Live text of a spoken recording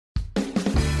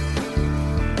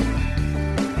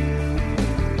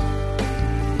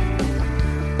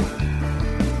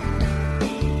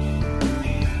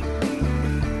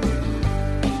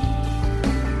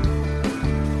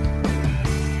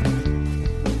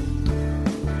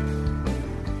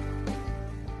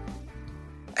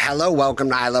Hello, welcome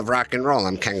to I Love Rock and Roll.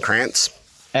 I'm Ken Krantz.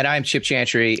 And I'm Chip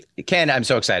Chantry. Ken, I'm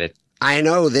so excited. I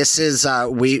know this is,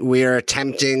 we are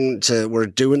we're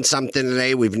doing something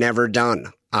today we've never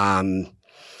done.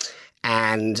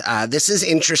 This is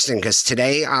interesting because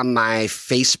today on my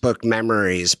Facebook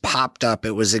memories popped up,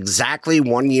 it was exactly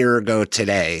 1 year ago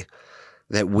today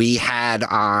that we had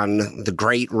on the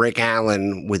great Rick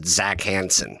Allen with Zach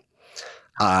Hansen.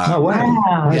 Oh,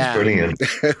 wow. That's brilliant.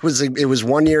 It was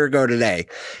 1 year ago today,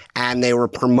 and they were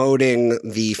promoting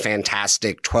the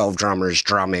fantastic 12 Drummers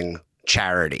Drumming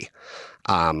charity,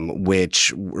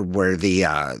 which where they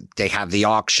have the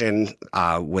auction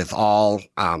with all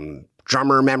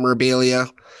drummer memorabilia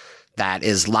that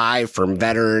is live from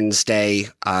Veterans Day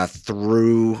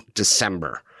through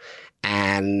December.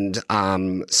 And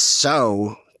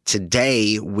so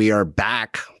today we are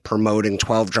back promoting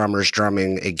 12 Drummers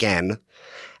Drumming again.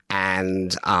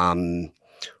 And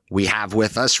we have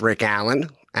with us Rick Allen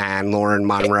and Lauren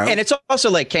Monroe. And it's also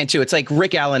like, Ken, too, it's like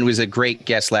Rick Allen was a great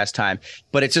guest last time,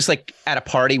 but it's just like at a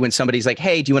party when somebody's like,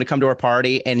 hey, do you want to come to our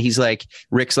party? And he's like,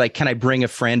 Rick's like, can I bring a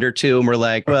friend or two? And we're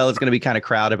like, well, it's going to be kind of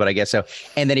crowded, but I guess so.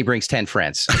 And then he brings 10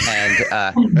 friends. And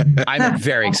I'm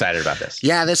very excited about this.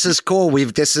 Yeah, this is cool.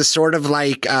 This is sort of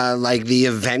like the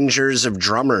Avengers of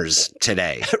drummers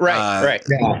today. Right.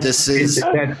 Yeah.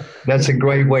 That's a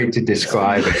great way to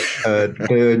describe it.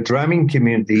 The drumming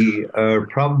community are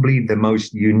probably the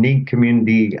most unique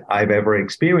community I've ever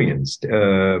experienced.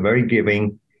 Very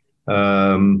giving,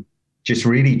 just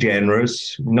really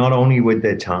generous, not only with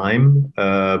their time,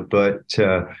 but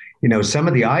some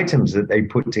of the items that they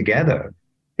put together.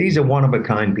 These are one of a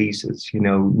kind pieces.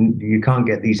 You can't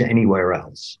get these anywhere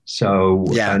else. So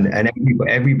yeah. And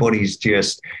everybody's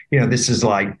just this is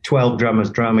like 12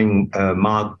 Drummers Drumming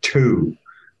Mark II.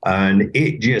 And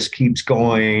it just keeps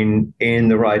going in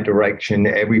the right direction.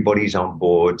 Everybody's on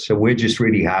board. So we're just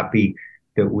really happy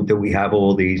that we have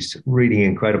all these really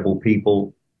incredible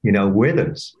people, with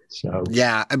us. So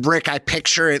yeah, Rick, I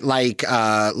picture it like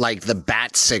the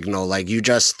bat signal. Like you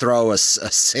just throw a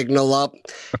signal up,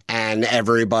 and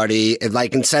everybody,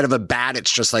 like instead of a bat,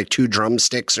 it's just like two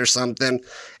drumsticks or something,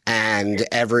 and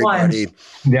everybody.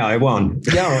 Yeah, I won.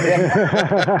 No,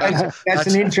 that's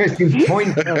an interesting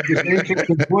point. It's an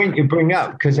interesting point you bring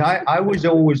up because I was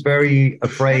always very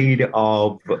afraid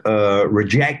of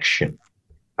rejection,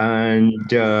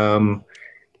 and a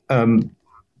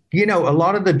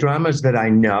lot of the drummers that I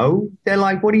know, they're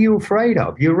like, "What are you afraid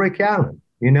of? You're Rick Allen."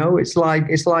 It's like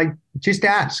just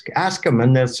ask them,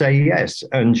 and they'll say yes.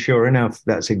 And sure enough,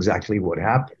 that's exactly what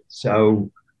happened.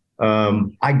 So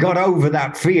I got over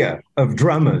that fear of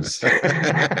drummers.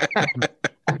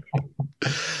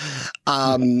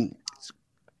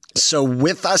 So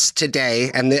with us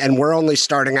today, and we're only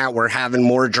starting out, we're having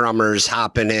more drummers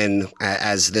hopping in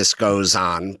as this goes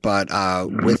on. But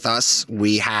with us,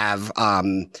 we have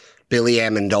Billy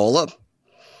Amendola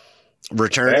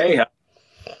returning. Hey,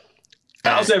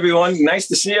 how's everyone? Nice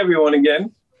to see everyone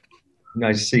again.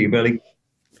 Nice to see you, Billy.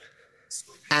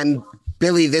 And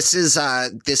Billy, this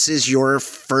is your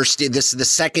first. This is the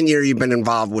second year you've been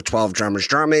involved with 12 Drummers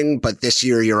Drumming, but this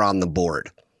year you're on the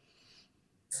board.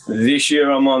 This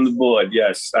year I'm on the board.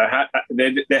 Yes,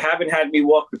 they haven't had me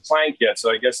walk the plank yet,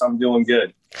 so I guess I'm doing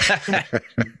good.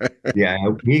 Yeah,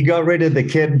 he got rid of the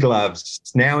kid gloves.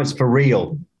 Now it's for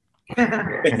real.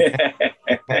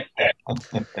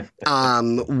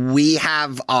 We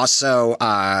have also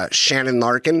Shannon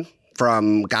Larkin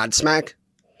from Godsmack.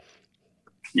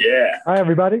 Yeah. Hi,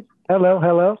 everybody.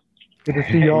 Hello. Good to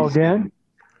see you all again.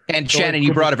 And Shannon,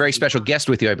 you brought a very special guest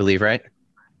with you, I believe, right?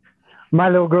 My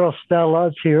little girl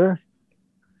Stella's here.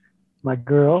 My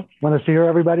girl. Want to see her,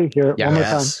 everybody? Here, one more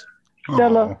time.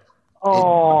 Stella.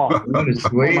 Oh, what a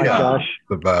sweet. Oh my gosh.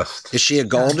 The best. Is she a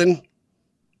golden?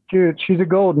 Dude, she's a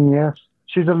golden, yes.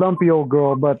 She's a lumpy old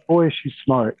girl, but boy, she's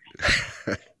smart.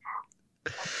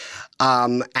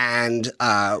 And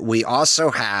we also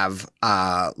have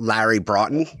Larry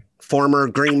Broughton, former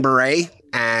Green Beret,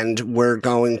 and we're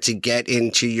going to get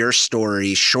into your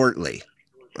story shortly.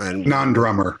 And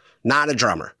Non-drummer. Not a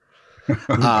drummer.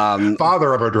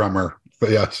 Father of a drummer,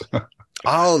 but yes.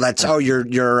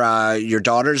 Your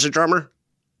daughter's a drummer?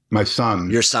 My son.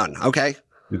 Your son. Okay.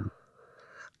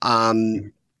 Yeah.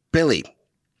 Billy.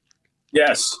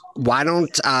 Yes. Why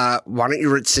don't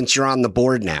you, since you're on the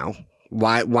board now,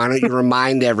 why don't you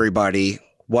remind everybody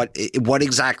what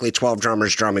exactly 12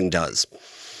 Drummers Drumming does?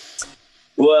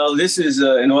 Well, this is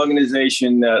an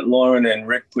organization that Lauren and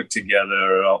Rick put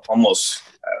together almost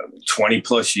 20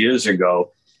 plus years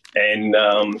ago. And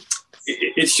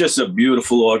it's just a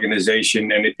beautiful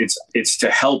organization. And it's to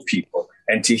help people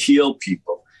and to heal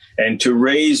people and to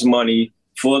raise money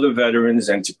for the veterans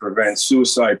and to prevent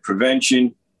suicide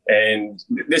prevention. And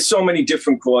there's so many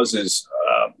different causes.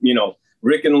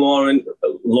 Rick and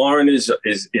Lauren is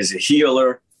a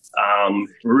healer.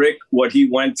 Rick, what he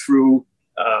went through,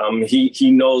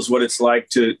 he knows what it's like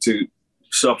to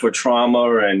suffer trauma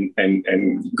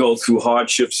and go through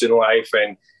hardships in life.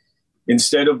 And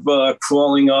instead of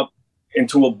crawling up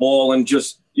into a ball and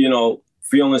just,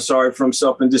 feeling sorry for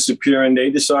himself and disappearing, they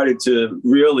decided to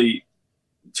really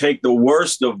take the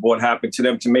worst of what happened to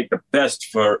them to make the best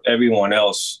for everyone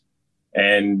else.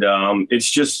 And it's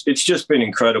just been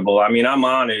incredible. I mean, I'm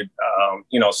honored.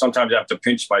 Sometimes I have to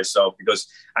pinch myself because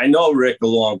I know Rick a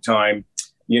long time,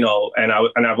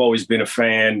 and I've always been a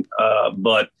fan.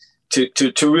 But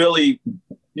to really,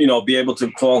 be able to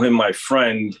call him my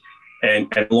friend and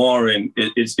Lauren,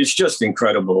 it's just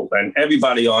incredible. And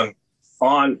everybody on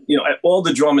all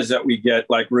the drummers that we get,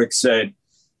 like Rick said,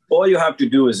 all you have to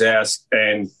do is ask.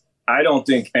 And I don't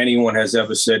think anyone has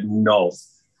ever said no.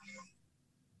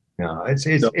 No, it's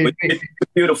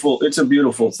beautiful. It's a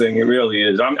beautiful thing. It really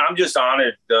is. I'm just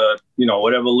honored,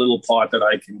 whatever little part that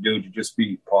I can do to just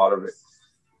be part of it.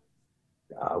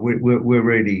 We're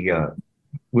really,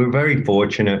 we're very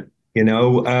fortunate,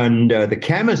 and the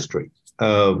chemistry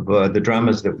of the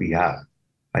drummers that we have.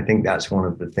 I think that's one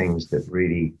of the things that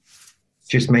really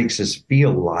just makes us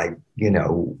feel like,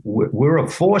 we're a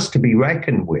force to be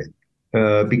reckoned with,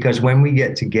 because when we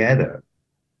get together,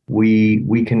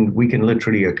 we can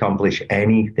literally accomplish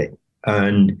anything.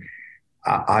 And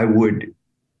I would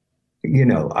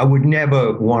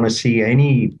never want to see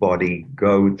anybody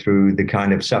go through the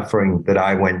kind of suffering that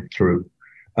I went through.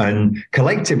 And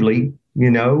collectively,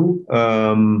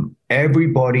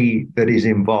 everybody that is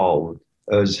involved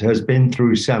has been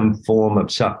through some form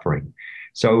of suffering.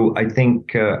 So I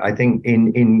think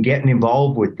in getting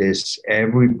involved with this,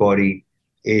 everybody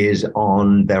is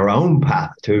on their own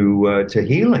path to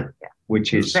healing,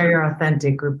 which is very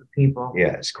authentic group of people.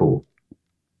 Yeah, it's cool.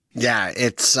 Yeah,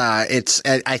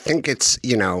 I think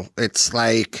it's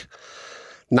like,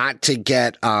 not to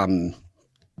get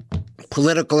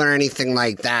political or anything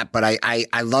like that, but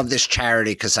I love this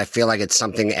charity because I feel like it's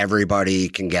something everybody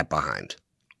can get behind.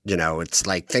 It's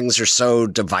like things are so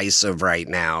divisive right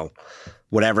now,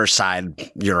 whatever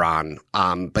side you're on.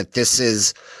 But this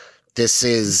is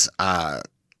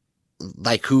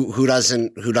like who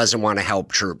doesn't want to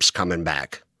help troops coming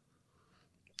back?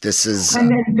 This is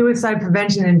and then suicide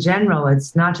prevention in general.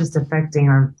 It's not just affecting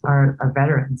our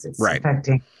veterans. It's right.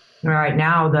 Affecting right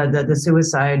now the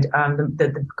suicide.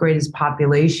 The greatest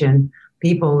population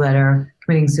people that are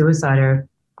committing suicide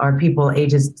are people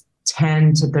ages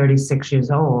 10 to 36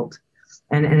 years old,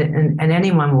 and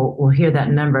anyone will hear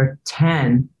that number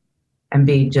 10 and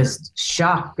be just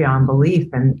shocked beyond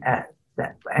belief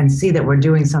and see that we're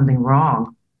doing something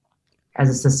wrong as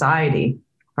a society.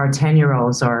 Our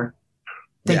 10-year-olds are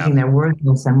thinking they're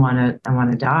worthless and want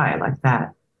to die like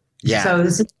that. Yeah. So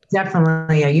this is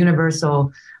definitely a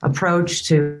universal approach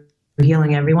to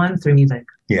healing everyone through music.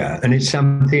 Yeah, and it's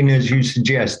something, as you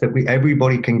suggest, that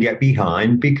everybody can get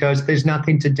behind because there's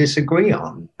nothing to disagree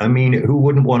on. I mean, who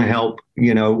wouldn't want to help,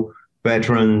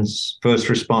 veterans, first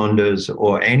responders,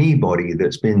 or anybody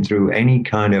that's been through any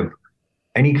kind of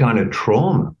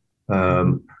trauma?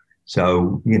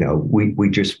 So we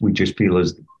just feel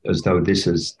as though this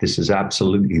is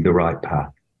absolutely the right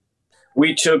path.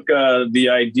 We took the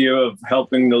idea of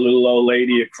helping the little old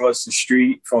lady across the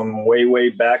street from way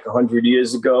back 100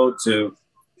 years ago to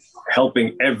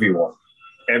helping everyone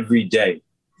every day.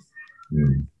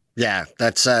 Yeah,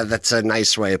 that's a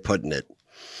nice way of putting it.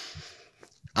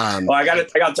 Well,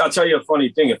 I'll tell you a funny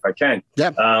thing if I can.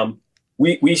 Yeah.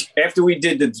 We after we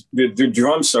did the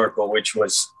drum circle, which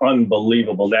was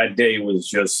unbelievable. That day was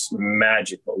just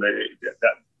magical.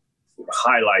 That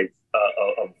highlight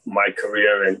of my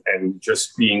career and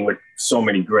just being with so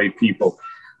many great people.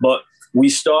 But we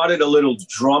started a little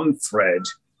drum thread,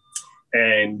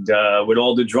 and with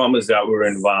all the drummers that were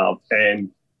involved. And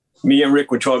me and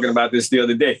Rick were talking about this the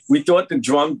other day. We thought the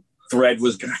drum thread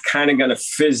was kind of going to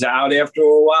fizz out after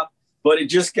a while, but it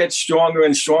just gets stronger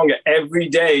and stronger every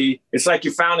day. It's like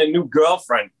you found a new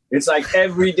girlfriend. It's like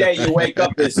every day you wake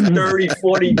up, there's 30,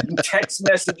 40 text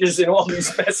messages and all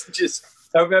these messages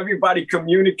of everybody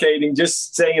communicating,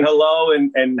 just saying hello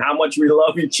and how much we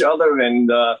love each other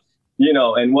and,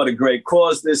 and what a great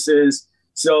cause this is.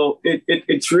 So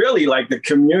it's really like the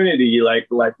community,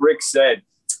 like Rick said.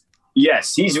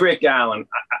 Yes, he's Rick Allen.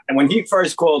 And when he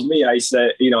first called me, I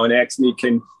said, and asked me,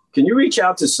 can you reach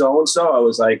out to so-and-so? I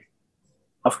was like,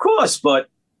 of course, but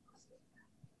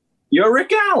you're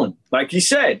Rick Allen, like he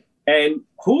said. And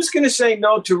who's going to say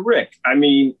no to Rick? I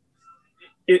mean,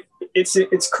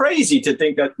 it's crazy to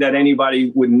think that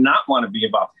anybody would not want to be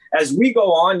involved. As we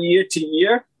go on year to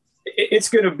year, it's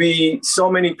going to be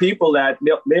so many people that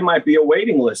they might be a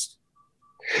waiting list.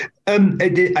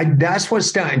 That's what's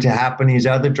starting to happen. Is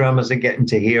other drummers are getting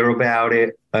to hear about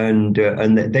it, and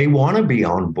they want to be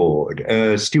on board.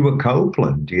 Stuart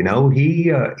Copeland,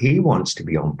 he wants to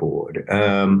be on board.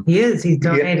 He is. He's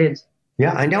donated.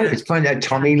 Yeah, I know. It's fun.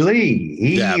 Tommy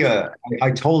Lee.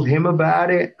 I told him about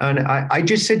it, and I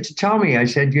just said to Tommy, I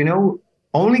said,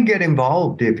 only get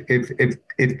involved if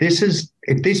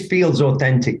this feels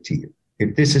authentic to you.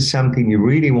 If this is something you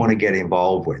really want to get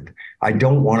involved with, I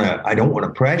don't want to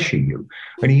pressure you.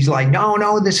 And he's like,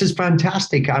 no, this is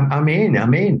fantastic. I'm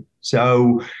in.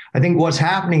 So I think what's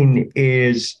happening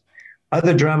is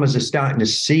other drummers are starting to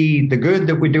see the good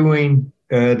that we're doing.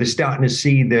 They're starting to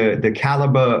see the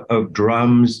caliber of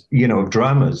drums, of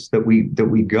drummers that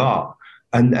we got,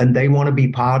 and they want to be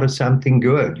part of something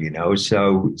good,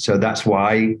 So that's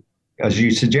why, as you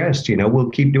suggest,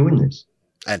 we'll keep doing this.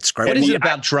 That's great. What is it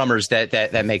about drummers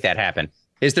that make that happen?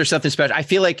 Is there something special? I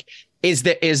feel like is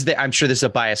there I'm sure this is a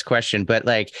biased question, but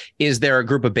like, is there a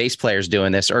group of bass players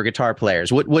doing this or guitar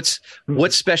players? What's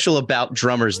special about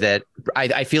drummers that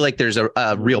I feel like there's a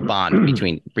real bond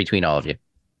between all of you?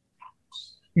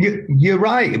 You're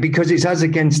right, because it's us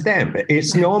against them.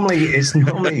 It's normally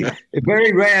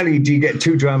very rarely do you get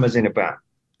two drummers in a band.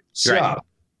 So right.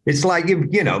 It's like,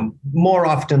 more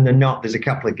often than not, there's a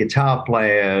couple of guitar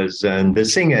players and the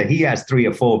singer, he has 3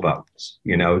 or 4 vocals,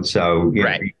 so you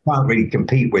can't really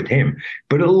compete with him.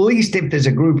 But at least if there's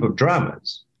a group of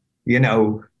drummers,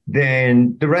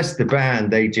 then the rest of the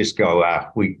band, they just go,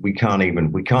 we can't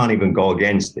even go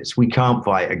against this. We can't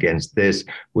fight against this.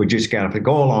 We're just going to have to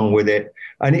go along with it.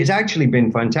 And it's actually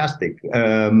been fantastic.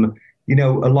 A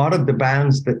lot of the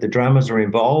bands that the drummers are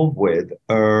involved with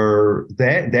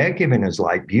they're giving us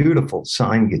like beautiful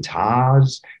signed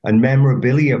guitars and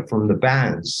memorabilia from the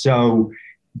bands. So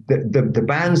the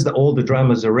bands that all the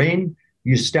drummers are in,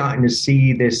 you're starting to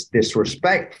see this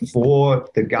respect for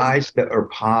the guys that are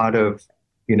part of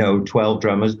 12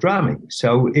 drummers drumming.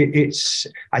 So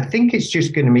I think it's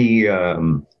just going to be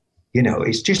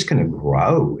it's just going to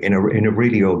grow in a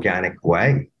really organic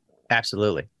way.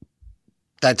 Absolutely.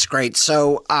 That's great.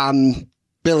 So,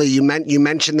 Billy, you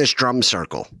mentioned this drum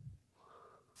circle.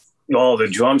 Oh, the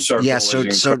drum circle. Yeah. So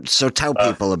tell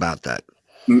people about that.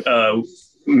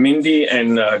 Mindy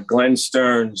and Glenn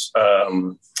Stearns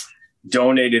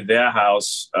donated their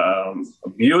house, a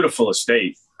beautiful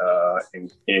estate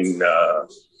in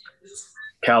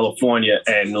California,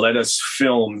 and let us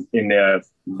film in their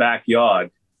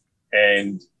backyard.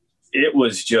 And it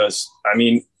was just,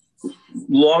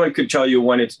 Lauren could tell you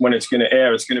when it's going to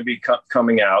air. It's going to be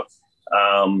coming out.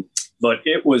 But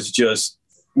it was just,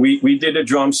 we did a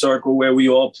drum circle where we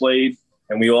all played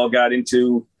and we all got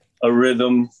into a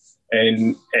rhythm,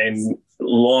 and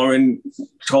Lauren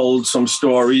told some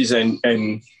stories and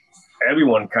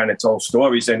everyone kind of told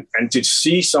stories, and to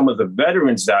see some of the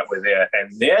veterans that were there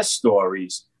and their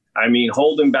stories,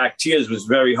 holding back tears was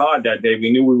very hard that day.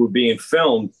 We knew we were being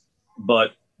filmed,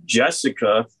 but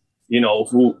Jessica,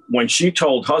 who, when she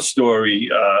told her story,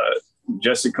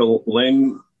 Jessica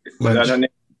Lynch. Is that her name?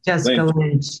 Jessica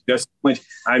Lynch. Jessica Lynch.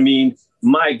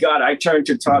 My God, I turned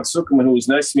to Todd Zuckerman, who was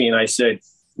next to me, and I said,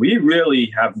 we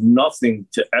really have nothing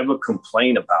to ever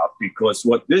complain about, because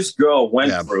what this girl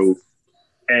went through,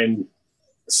 and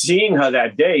seeing her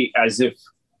that day as if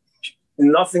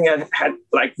nothing had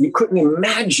like, we couldn't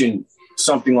imagine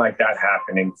something like that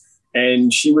happening.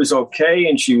 And she was okay,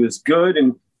 and she was good,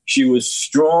 and she was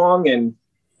strong, and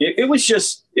it was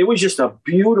just a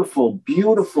beautiful,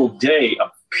 beautiful day of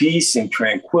peace and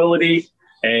tranquility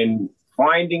and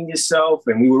finding yourself.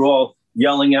 And we were all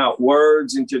yelling out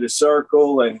words into the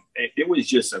circle, and it was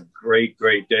just a great,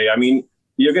 great day.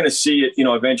 You're going to see it,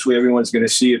 eventually everyone's going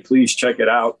to see it. Please check it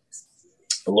out.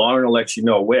 Lauren will let you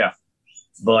know where.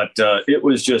 But it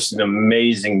was just an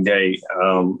amazing day.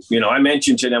 I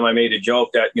mentioned to them, I made a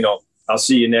joke that, I'll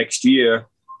see you next year.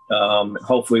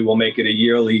 Hopefully we'll make it a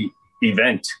yearly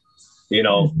event,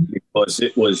 because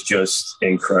it was just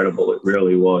incredible. It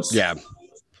really was. Yeah.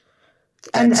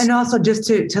 And also just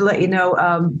to let you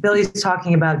know, Billy's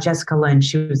talking about Jessica Lynch.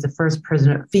 She was the first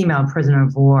female prisoner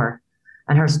of war,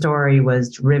 and her story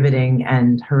was riveting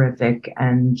and horrific,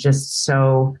 and just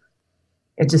so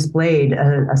it displayed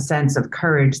a sense of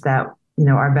courage that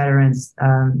our veterans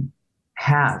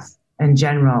have in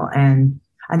general. And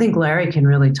I think Larry can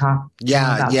really talk.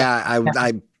 Yes.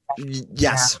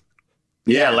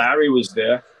 Yeah, Larry was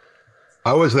there.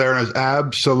 I was there, and it was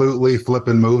absolutely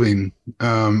flipping moving.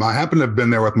 I happened to have been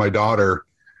there with my daughter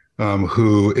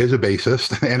who is a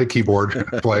bassist and a keyboard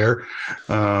player.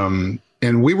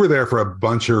 And we were there for a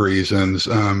bunch of reasons.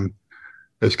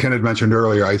 As Ken had mentioned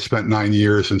earlier, I spent 9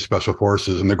 years in Special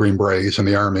Forces in the Green Berets in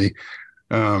the Army.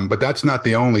 But that's not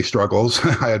the only struggles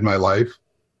I had in my life.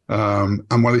 I'm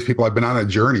one of these people, I've been on a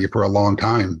journey for a long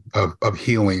time of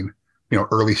healing,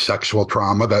 early sexual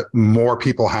trauma that more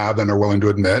people have than are willing to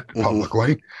admit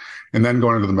publicly. And then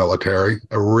going into the military,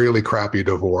 a really crappy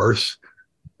divorce.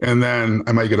 And then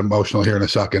I might get emotional here in a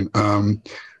second.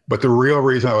 But the real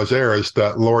reason I was there is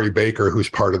that Lori Baker, who's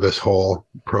part of this whole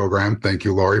program, thank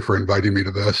you, Lori, for inviting me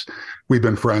to this. We've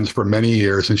been friends for many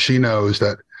years, and she knows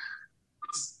that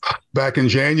back in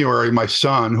January, my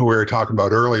son, who we were talking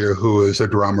about earlier, who is a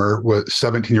drummer,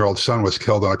 17-year-old son, was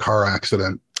killed in a car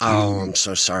accident. Oh, I'm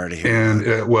so sorry to hear And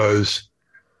that. it was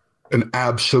an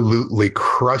absolutely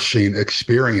crushing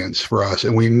experience for us.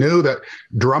 And we knew that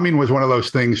drumming was one of those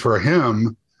things for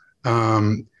him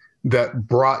that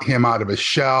brought him out of his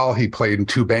shell. He played in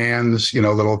 2 bands,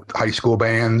 little high school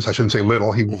bands. I shouldn't say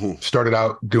little. He started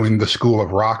out doing the School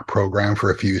of Rock program for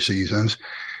a few seasons.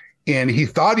 And he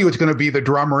thought he was going to be the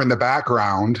drummer in the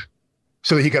background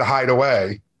so that he could hide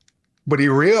away. But he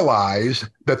realized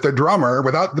that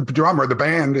without the drummer, the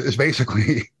band is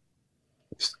basically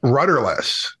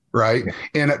rudderless, right?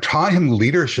 And it taught him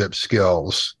leadership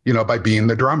skills, by being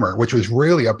the drummer, which was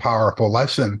really a powerful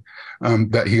lesson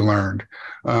that he learned.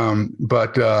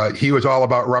 But he was all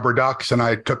about rubber ducks, and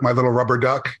I took my little rubber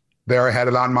duck there. I had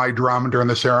it on my drum during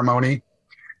the ceremony.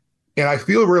 And I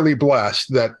feel really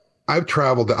blessed that I've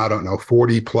traveled to,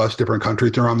 40 plus different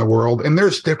countries around the world, and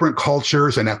there's different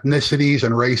cultures and ethnicities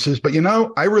and races. But,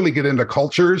 I really get into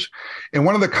cultures. And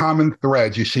one of the common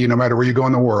threads you see no matter where you go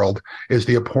in the world is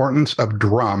the importance of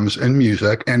drums and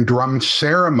music and drum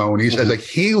ceremonies as a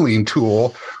healing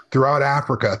tool throughout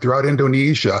Africa, throughout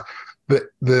Indonesia,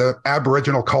 the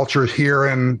Aboriginal cultures here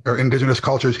or indigenous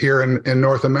cultures here in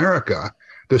North America.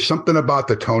 There's something about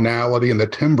the tonality and the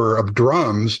timbre of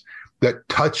drums that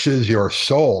touches your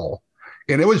soul.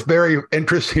 And it was very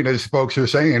interesting, as folks are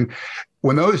saying,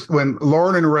 when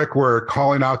Lauren and Rick were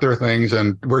calling out their things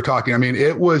and we're talking,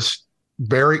 it was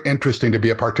very interesting to be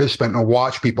a participant and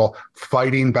watch people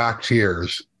fighting back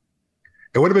tears.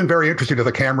 It would have been very interesting if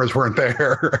the cameras weren't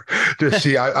there to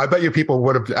see. I bet you people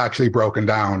would have actually broken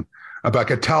down. But I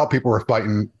could tell people were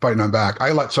fighting them back.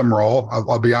 I let some roll.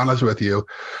 I'll be honest with you.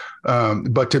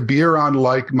 But to be around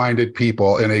like-minded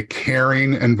people in a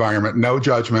caring environment, no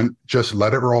judgment, just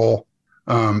let it roll.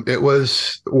 It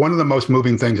was one of the most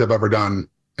moving things I've ever done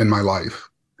in my life.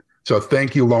 So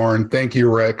thank you, Lauren. Thank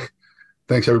you, Rick.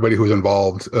 Thanks everybody who's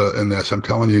involved in this. I'm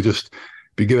telling you, just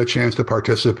if you get a chance to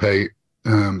participate,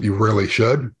 you really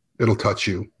should. It'll touch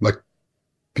you like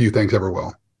few things ever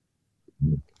will.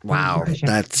 Wow,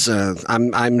 that's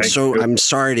I'm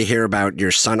sorry to hear about your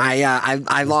son.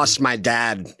 I lost my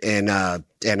dad in a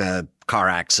car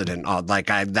accident.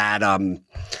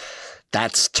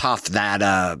 That's tough.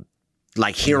 That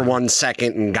here 1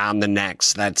 second and gone the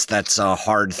next. That's a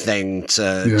hard thing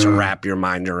to wrap your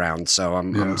mind around. So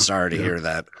I'm sorry to hear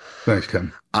that. Thanks,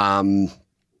 Ken.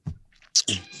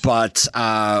 But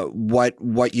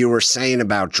what you were saying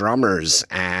about drummers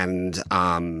and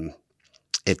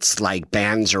it's like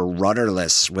bands are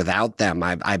rudderless without them.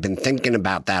 I've been thinking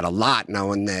about that a lot,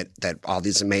 knowing that all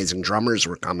these amazing drummers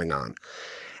were coming on,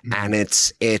 and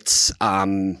it's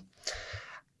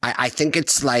I think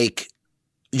it's like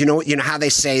you know how they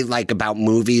say like about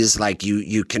movies, like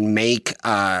you can make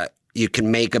a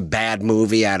bad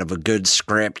movie out of a good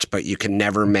script, but you can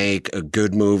never make a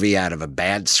good movie out of a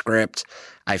bad script.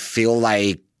 I feel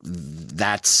like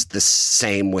that's the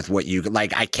same with what you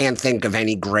like. I can't think of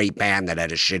any great band that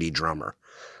had a shitty drummer.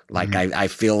 Like I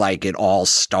feel like it all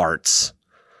starts.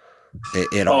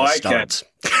 It all starts.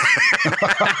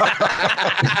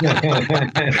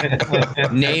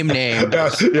 Name.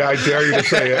 Yes, yeah, I dare you to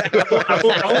say it. I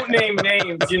won't name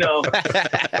names.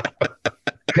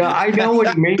 No, I know what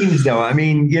it means, though. I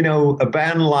mean, a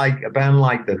band like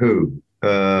The Who.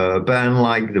 A band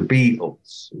like the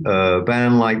Beatles, a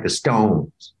band like the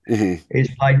Stones.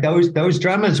 It's like those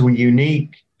drummers were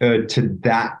unique to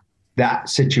that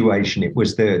situation. It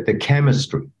was the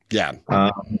chemistry. Yeah.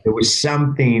 There was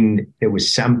something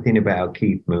about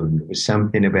Keith Moon. There was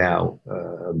something about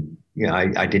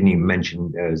I didn't even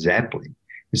mention Zeppelin.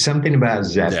 There's something about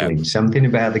Zeppelin. Something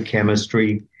about the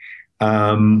chemistry.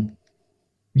 Not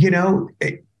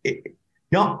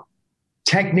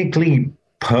technically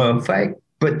perfect,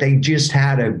 but they just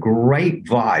had a great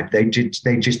vibe. They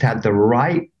just had the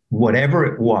right, whatever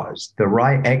it was, the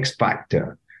right X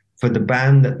factor for the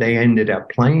band that they ended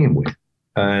up playing with.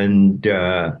 And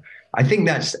I think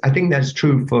that's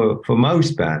true for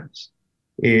most bands.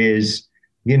 Is,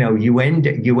 you know, you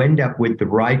end up with the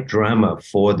right drummer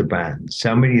for the band,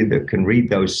 somebody that can read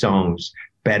those songs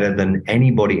better than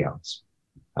anybody else.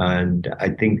 And I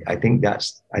think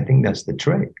that's the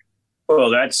trick. Well,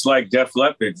 that's like Def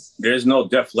Leppard. There's no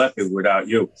Def Leppard without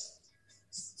you.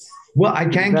 Well, I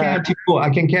can count to four. I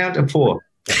can count to four.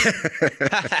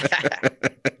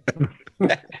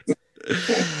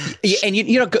 And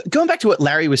you know, going back to what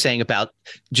Larry was saying about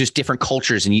just different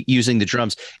cultures and using the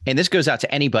drums, and this goes out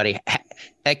to anybody.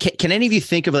 Can any of you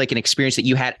think of like an experience that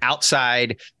you had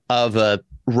outside of a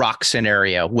rock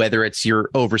scenario, whether it's you're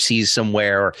overseas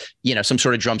somewhere or, you know, some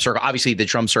sort of drum circle? Obviously the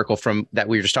drum circle from that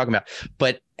we were just talking about,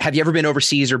 but have you ever been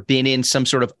overseas or been in some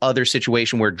sort of other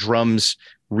situation where drums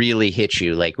really hit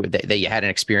you, like that you had an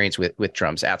experience with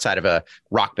drums outside of a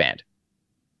rock band?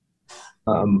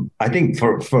 I think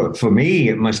for me,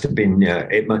 it must have been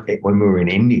when we were in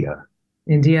India.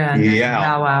 And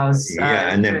powwows.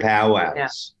 And then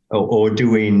powwows, or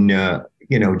doing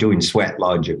doing sweat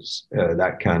lodges,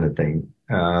 that kind of thing.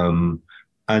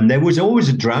 And there was always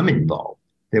a drum involved.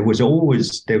 There was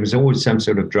always some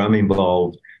sort of drum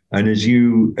involved. And as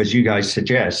you guys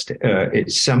suggest,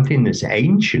 it's something that's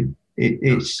ancient.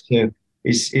 It's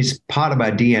part of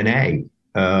our DNA,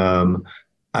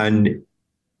 and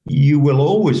you will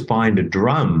always find a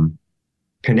drum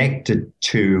connected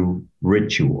to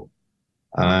ritual.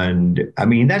 And I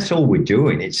mean, that's all we're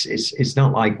doing. It's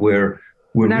not like we're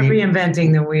not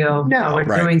reinventing the wheel. No, we're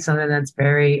doing something that's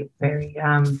very, very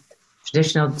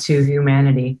traditional to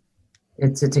humanity.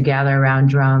 It's to gather around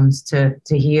drums, to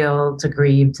heal, to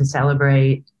grieve, to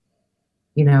celebrate,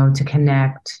 you know, to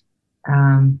connect.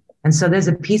 And so there's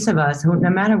a piece of us who, no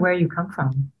matter where you come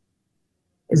from,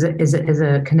 is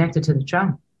connected to the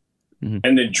drum. Mm-hmm.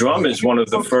 And the drum is one of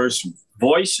the first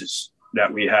voices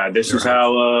that we had. This is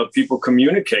how people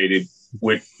communicated,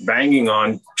 with banging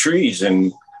on trees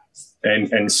and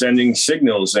sending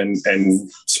signals and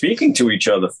speaking to each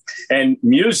other. And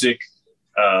music,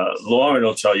 Lauren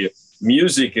will tell you,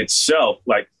 music itself,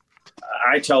 like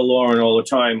I tell Lauren all the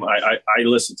time, I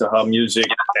listen to her music,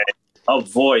 and her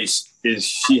voice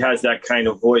she has that kind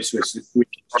of voice which is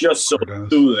just so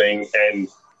soothing, and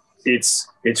it's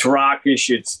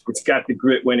rockish, it's got the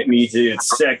grit when it needs it,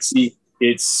 it's sexy,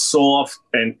 it's soft,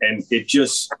 and it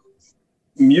just,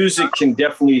 music can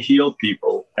definitely heal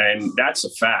people, and that's a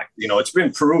fact. You know, it's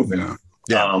been proven.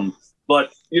 Yeah.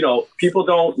 But you know, people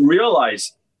don't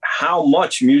realize how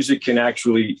much music can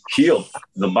actually heal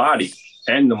the body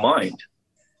and the mind.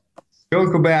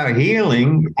 Talk about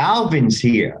healing. Alvin's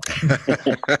here.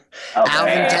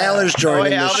 Alvin Taylor's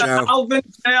joining the show. Alvin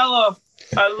Taylor.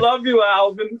 I love you,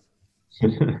 Alvin.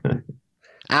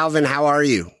 Alvin, how are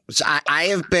you? So I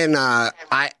have been, I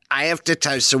have to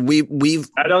tell you, so we've.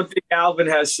 I don't think Alvin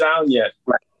has sound yet.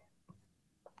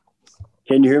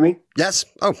 Can you hear me? Yes.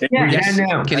 Oh, yes.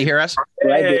 Can you hear us?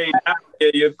 Hey, I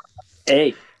hear you.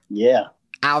 Hey, yeah.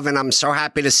 Alvin, I'm so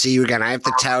happy to see you again. I have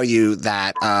to tell you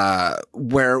that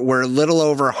we're a little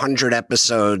over 100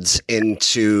 episodes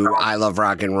into I Love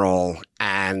Rock and Roll,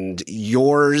 and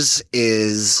yours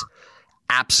is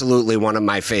absolutely one of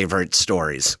my favorite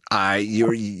stories.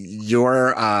 Your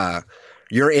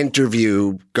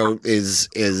interview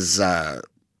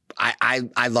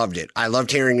I loved it. I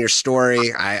loved hearing your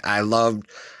story. I loved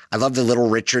that Little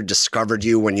Richard discovered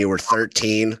you when you were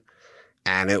 13,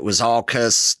 and it was all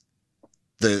because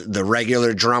the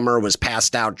regular drummer was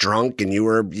passed out drunk, and you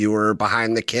were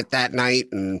behind the kit that night,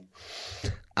 and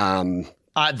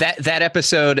that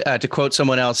episode, to quote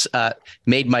someone else,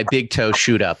 made my big toe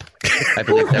shoot up. I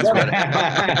believe that's what.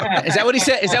 Is that what he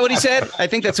said? Is that what he said? I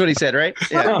think that's what he said, right?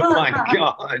 Yeah. Oh my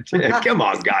God! Come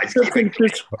on, guys. No.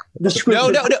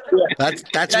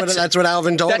 That's what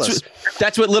Alvin told us.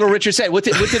 That's what Little Richard said. What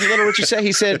did Little Richard say?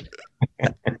 He said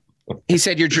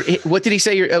what did he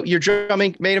say? Your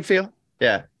drumming made him feel?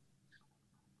 Yeah.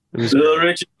 Little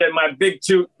Richard said my big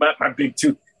toe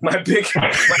stood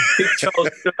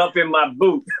up in my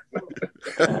boot.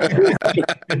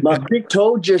 My big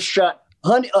toe just shot.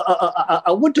 Honey,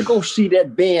 I went to go see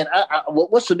that band.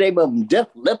 What's the name of them? Def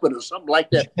Leppard or something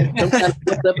like that. Some kind of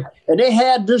and they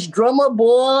had this drummer,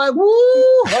 boy.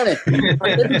 Woo, honey.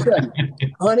 Let me tell you,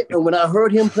 honey, and when I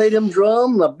heard him play them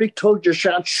drums, my big toe just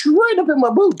shot straight up in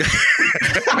my boot.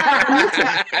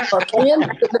 Let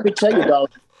me tell you,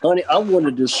 dog. Honey, I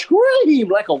wanted to scream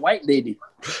like a white lady.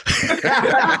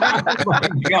 Oh my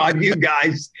God, you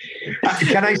guys!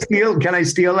 Can I steal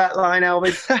that line,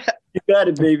 Alvin? You got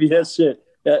it, baby. That's it.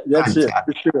 That's it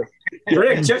for sure.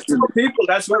 Rick, just to the people.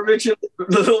 That's what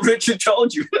Little Richard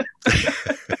told you.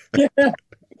 Yeah.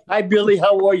 Hi, Billy.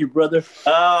 How are you, brother?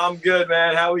 I'm good,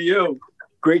 man. How are you?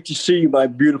 Great to see you, my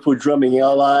beautiful drumming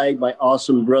ally, my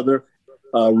awesome brother,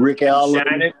 Rick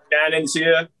Allen. Shannon's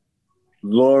here.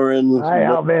 Lauren. Hi,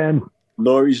 Alvin.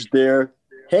 Lori's there.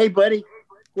 Hey, buddy.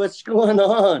 What's going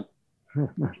on?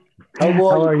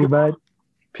 How are you, bud?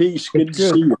 Peace. Good to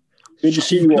see you. Good to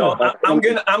see you all. I'm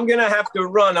gonna have to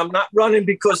run. I'm not running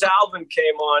because Alvin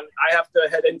came on. I have to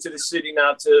head into the city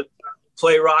now to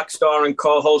play Rockstar and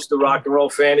co-host the Rock and Roll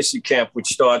Fantasy Camp, which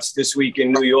starts this week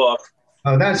in New York.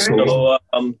 Oh, that's cool. So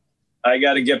I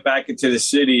got to get back into the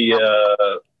city.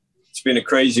 It's been a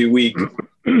crazy week,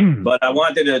 but I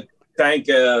wanted to thank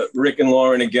Rick and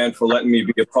Lauren again for letting me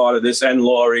be a part of this, and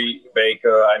Lori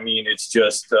Baker. I mean, it's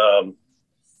just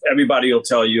everybody will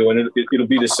tell you, and it'll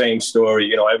be the same story.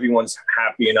 You know, everyone's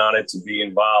happy and honored to be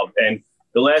involved. And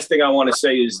the last thing I want to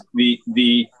say is the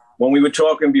when we were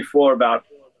talking before about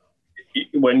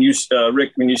when you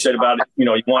Rick, when you said about it, you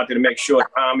know, you wanted to make sure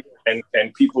Tommy and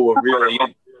people were really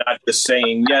not just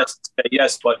saying yes,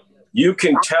 but you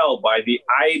can tell by the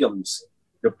items,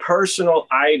 the personal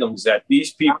items that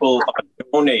these people are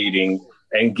donating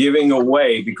and giving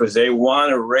away because they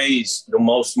want to raise the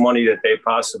most money that they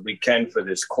possibly can for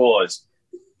this cause.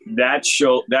 That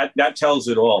tells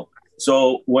it all.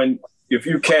 So if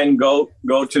you can go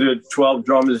to the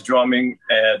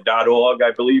 12drummersdrumming.org,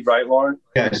 I believe, right, Lauren?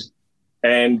 Yes.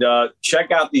 And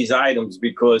check out these items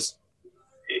because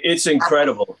it's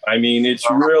incredible. I mean, it's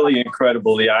really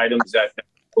incredible, the items that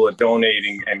people are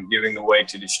donating and giving away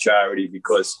to this charity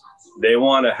because they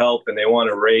want to help and they want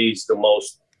to raise the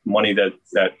most money that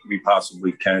we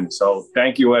possibly can. So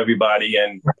thank you, everybody.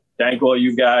 And thank all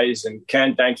you guys. And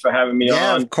Ken, thanks for having me on.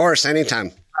 Yeah, of course.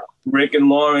 Anytime. Rick and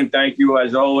Lauren, thank you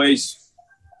as always.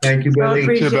 Thank you, Billy.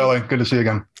 See you, Billy. Good to see you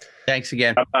again. Thanks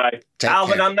again. Bye-bye.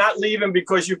 Alvin, care. I'm not leaving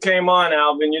because you came on,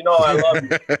 Alvin. You know I love you.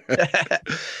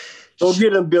 Go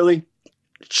get him, Billy.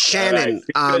 Shannon.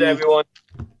 Right. Good, everyone.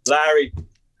 Larry,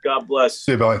 God bless.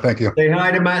 See you, Billy. Thank you. Say hi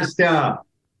to Matt Starr.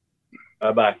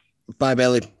 Bye-bye. Bye,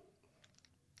 Billy.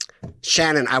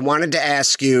 Shannon, I wanted to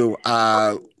ask you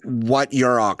what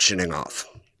you're auctioning off.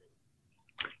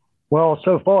 Well,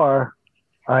 so far,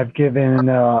 I've given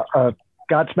a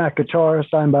Godsmack guitar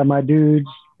signed by my dudes.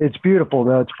 It's beautiful,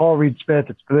 though. It's Paul Reed Smith.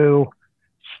 It's blue,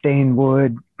 stained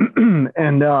wood.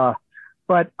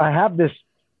 But I have this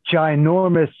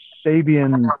ginormous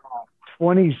Sabian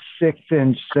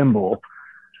 26-inch cymbal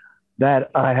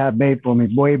that I have made for me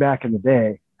way back in the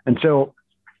day. And so,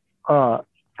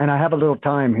 and I have a little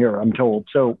time here, I'm told.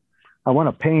 So I want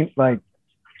to paint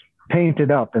it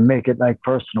up and make it like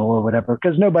personal or whatever,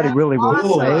 because nobody really will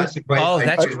play.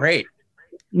 That's great.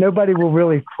 Nobody will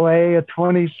really play a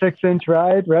 26-inch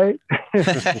ride, right?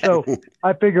 So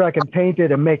I figure I can paint it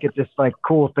and make it this like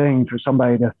cool thing for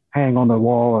somebody to hang on the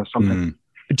wall or something.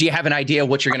 Do you have an idea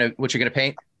what you're gonna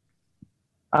paint?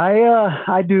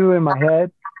 I do in my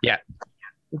head. Yeah,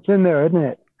 it's in there, isn't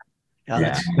it?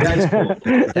 Yeah, that's cool.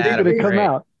 It's gonna come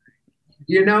out.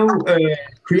 You know,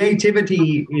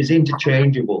 creativity is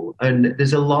interchangeable, and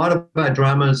there's a lot of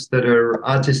drummers that are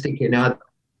artistic in other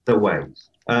ways.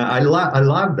 I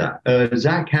love that.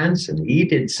 Zach Hansen, he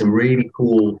did some really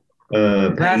cool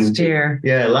last year.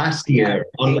 Yeah, last year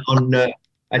on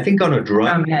I think on a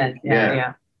drum head.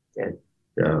 Yeah.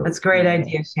 So, that's a great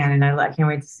idea, Shannon. I can't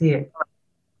wait to see it.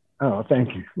 Oh,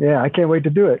 thank you. Yeah, I can't wait to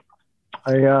do it.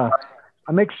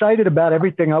 I'm excited about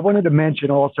everything. I wanted to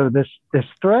mention also this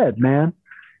thread, man.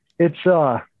 It's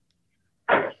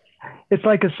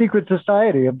like a secret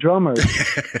society of drummers,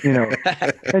 you know,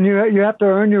 and you have to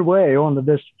earn your way onto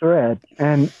this thread.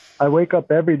 And I wake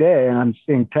up every day and I'm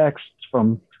seeing texts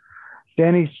from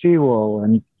Danny Sewell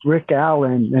and Rick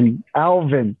Allen and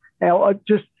Alvin, and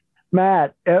just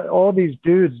Matt, all these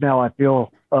dudes. Now I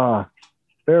feel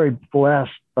very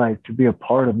blessed to be a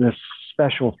part of this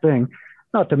special thing.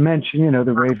 Not to mention, you know,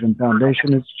 the Raven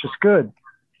Foundation. It's just good.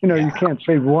 You know, you can't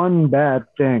say one bad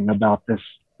thing about this.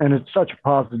 And it's such a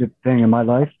positive thing in my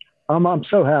life. I'm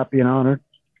so happy and honored.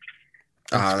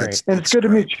 That's and it's good to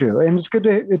meet you. And it's good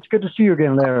to see you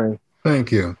again, Larry.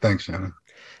 Thank you. Thanks, Shannon.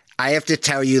 I have to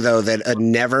tell you, though, that a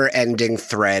never-ending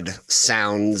thread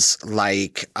sounds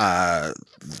like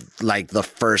the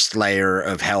first layer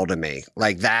of hell to me.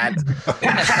 Like that.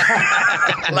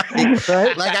 like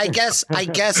I guess I'm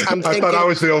thinking. I thought I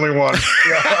was the only one.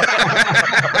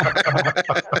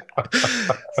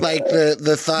 Like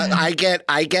the thought I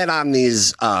get on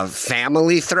these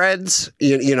family threads,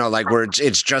 you know, like where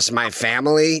it's just my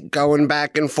family going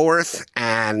back and forth,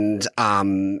 and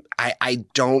I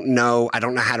don't know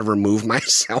how to remove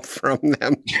myself from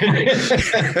them.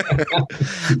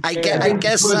 I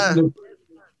guess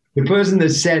the person that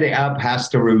set it up has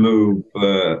to remove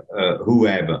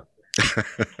whoever.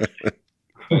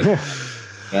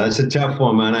 That's a tough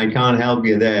one, man. I can't help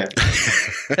you there.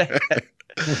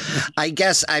 I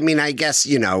guess,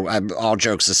 you know, all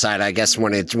jokes aside, I guess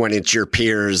when it's your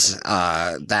peers,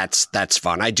 that's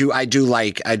fun. I do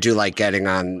like getting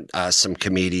on some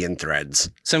comedian threads.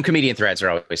 Some comedian threads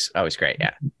are always great.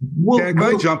 Yeah. Can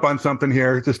I jump on something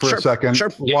here just for a second?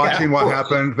 Sure. Watching what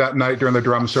happened that night during the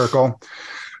drum circle.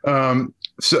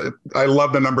 So I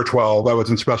love the number 12. That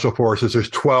was in Special Forces. There's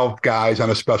 12 guys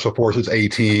on a Special Forces A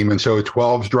team. And so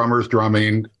 12 drummers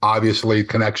drumming, obviously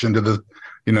connection to the,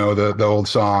 you know, the old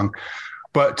song.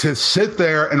 But to sit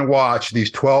there and watch these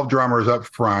 12 drummers up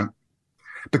front,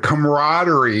 the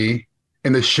camaraderie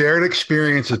and the shared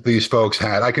experience that these folks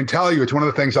had, I can tell you it's one of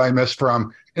the things I miss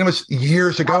from, and it was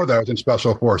years ago that I was in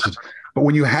Special Forces. But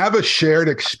when you have a shared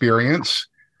experience,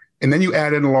 and then you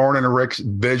add in Lauren and Rick's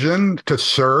vision to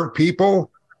serve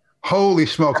people, holy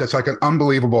smokes, that's like an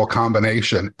unbelievable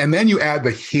combination. And then you add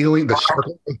the healing, the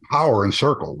circle of power in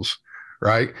circles,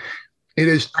 right? It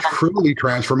is truly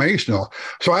transformational.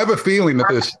 So I have a feeling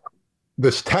that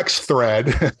this text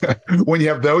thread, when you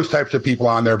have those types of people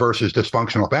on there versus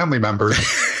dysfunctional family members,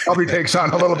 probably takes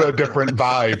on a little bit of different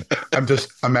vibe. I'm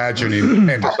just imagining,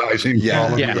 fantasizing.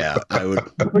 Yeah. I would.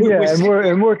 Yeah,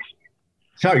 and we're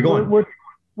sorry, go on.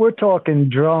 We're talking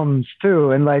drums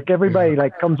too, and like everybody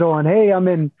like comes on. Hey, I'm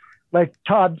in. Like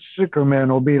Todd Sickerman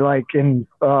will be like in,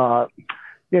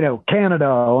 you know, Canada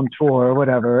on tour or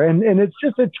whatever, and it's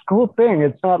a cool thing.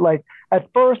 It's not like at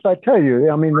first I tell you.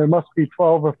 I mean, there must be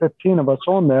 12 or 15 of us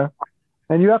on there,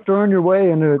 and you have to earn your way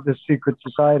into the secret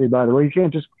society. By the way, you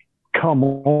can't just come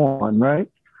on, right?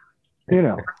 You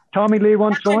know, Tommy Lee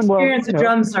once on. Well, you know,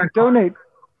 drum circle.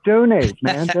 Donate,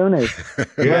 man, donate.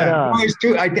 Yeah,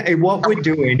 what we're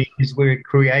doing is we're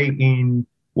creating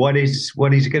what is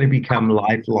going to become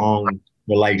lifelong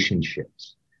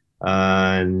relationships,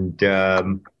 and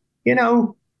you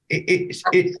know, you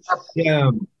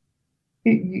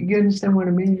understand what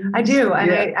I mean? I do,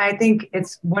 and I think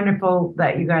it's wonderful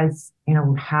that you guys, you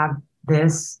know, have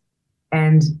this,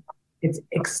 and it's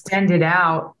extended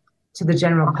out to the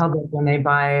general public when they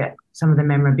buy some of the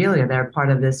memorabilia. They're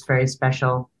part of this very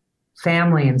special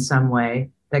family in some way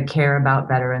that care about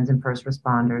veterans and first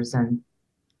responders, and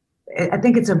I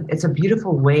think it's a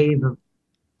beautiful wave of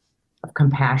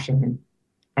compassion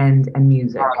and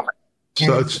music.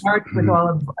 So it starts with all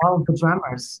of the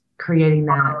drummers creating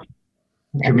that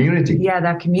community.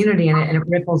 That community, and it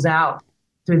ripples out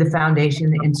through the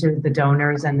foundation into the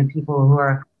donors and the people who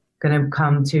are going to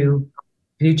come to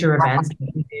future events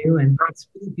that we do, and it's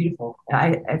really beautiful.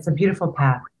 It's a beautiful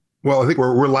path. Well, I think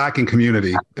we're lacking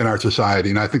community in our society.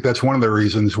 And I think that's one of the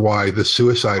reasons why the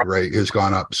suicide rate has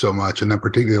gone up so much. And then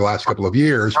particularly the last couple of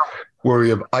years where we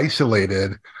have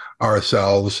isolated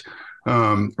ourselves.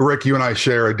 Rick, you and I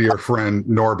share a dear friend,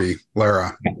 Norby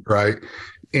Lara, right?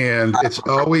 And it's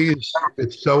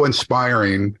so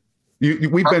inspiring.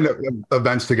 We've been at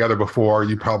events together before.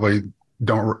 You probably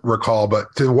don't recall,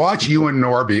 but to watch you and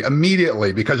Norby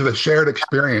immediately, because of the shared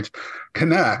experience,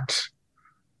 connect.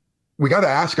 We got to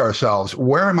ask ourselves,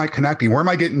 where am I connecting? Where am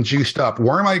I getting juiced up?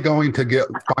 Where am I going to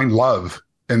find love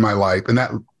in my life? And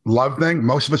that love thing,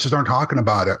 most of us just aren't talking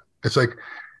about it. It's like,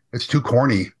 it's too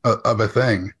corny of a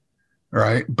thing,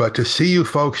 right? But to see you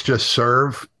folks just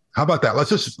serve, how about that? Let's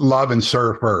just love and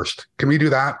serve first. Can we do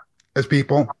that as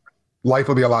people? Life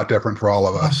will be a lot different for all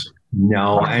of us.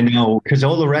 No, I know, because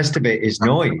all the rest of it is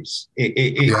noise.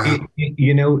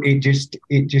 It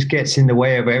just gets in the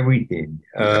way of everything.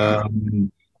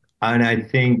 And I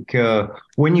think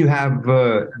when you have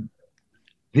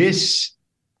this,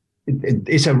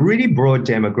 it's a really broad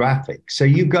demographic. So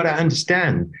you've got to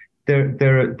understand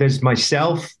there's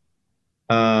myself.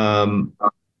 I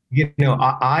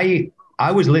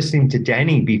was listening to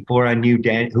Denny before I knew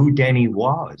who Denny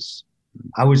was.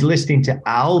 I was listening to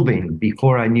Alvin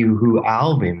before I knew who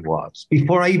Alvin was,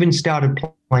 before I even started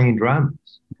playing drums.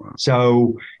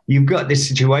 So you've got this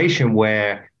situation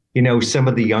where, you know, some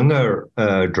of the younger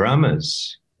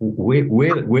drummers,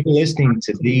 we're listening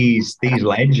to these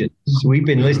legends. We've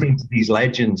been listening to these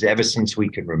legends ever since we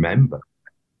can remember.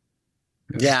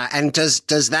 Yeah, and does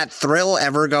that thrill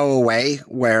ever go away?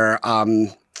 Where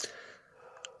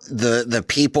the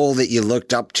people that you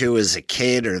looked up to as a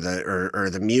kid, or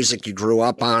the music you grew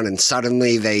up on, and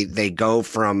suddenly they go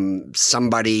from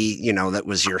somebody, you know, that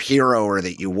was your hero or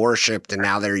that you worshipped, and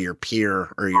now they're your peer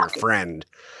or your friend.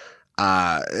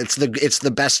 It's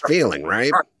the best feeling,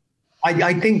 right?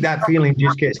 I think that feeling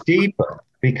just gets deeper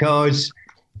because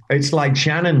it's like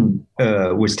Shannon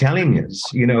was telling us,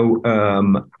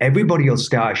 everybody will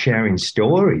start sharing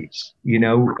stories,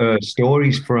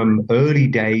 stories from early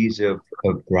days of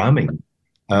drumming.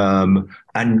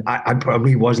 And I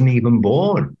probably wasn't even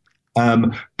born.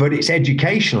 But it's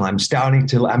educational. I'm starting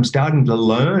to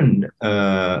learn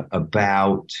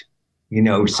about,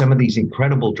 some of these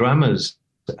incredible drummers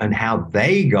and how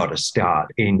they got a start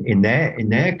in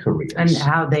their careers and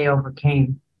how they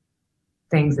overcame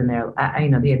things in their,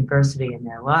 the adversity in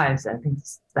their lives. I think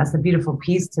that's the beautiful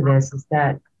piece to this, is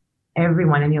that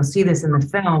everyone, and you'll see this in the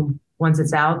film once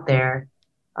it's out there,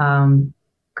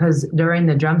 because during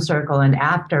the drum circle and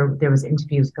after, there was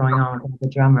interviews going on with the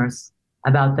drummers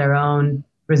about their own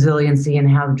resiliency and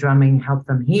how drumming helped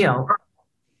them heal.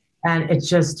 And it's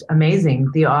just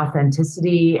amazing, the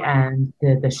authenticity and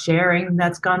the sharing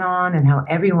that's gone on, and how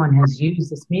everyone has used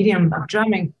this medium of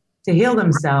drumming to heal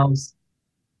themselves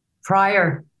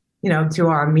prior, to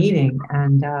our meeting.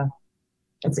 And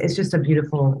it's just a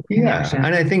beautiful connection.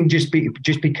 And I think just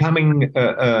becoming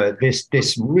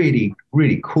this really,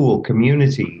 really cool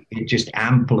community, it just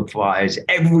amplifies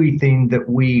everything that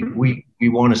we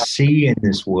want to see in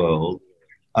this world.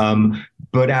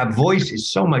 But our voice is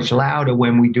so much louder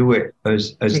when we do it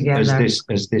as this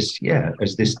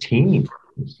team.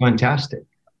 It's fantastic.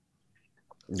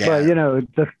 Yeah.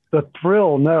 But the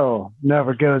thrill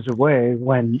never goes away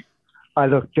when I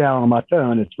look down on my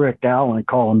phone. It's Rick Allen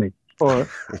calling me, or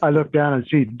I look down and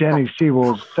see Denny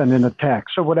Sewell sending a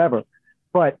text or whatever.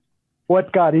 But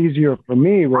what got easier for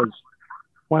me was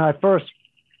when I first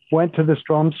went to this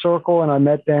drum circle and I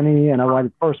met Denny, and when I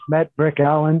first met Rick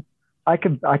Allen, I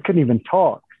couldn't even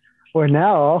talk. Where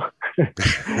now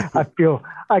I feel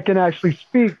I can actually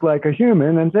speak like a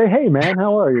human and say, "Hey man,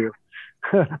 how are you?"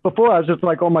 Before I was just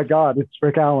like, "Oh my God, it's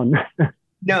Rick Allen."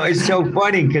 No, it's so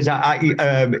funny because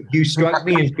you struck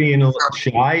me as being a little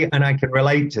shy, and I can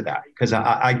relate to that because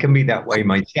I can be that way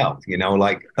myself,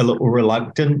 like a little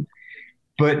reluctant.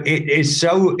 But it's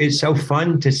so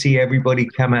fun to see everybody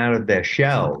come out of their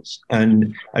shells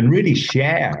and really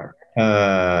share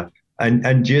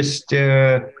and just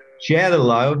share the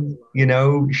love,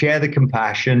 share the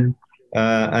compassion.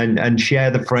 And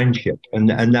share the friendship, and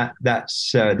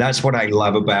that's what I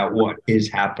love about what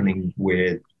is happening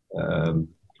with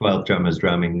 12 Drummers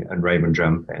Drumming and Raven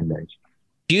Drum Foundation.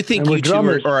 Do you think you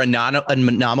two are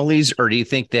anomalies, or do you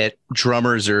think that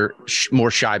drummers are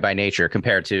more shy by nature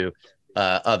compared to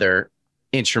other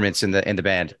instruments in the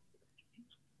band?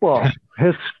 Well,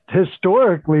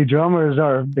 historically, drummers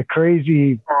are the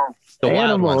crazy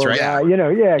animals, right?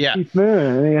 Keith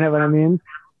Moon, you know what I mean?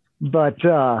 But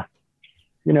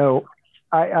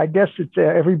I guess it's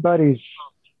everybody's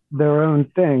their own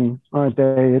thing, aren't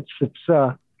they?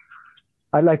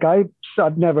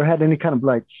 I've never had any kind of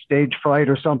like stage fright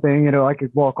or something. I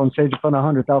could walk on stage in front of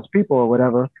 100,000 people or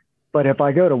whatever. But if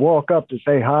I go to walk up to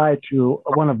say hi to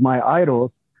one of my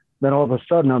idols, then all of a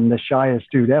sudden I'm the shyest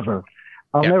dude ever.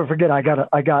 I'll never forget. I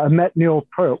met Neil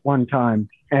Peart one time,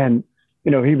 and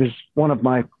he was one of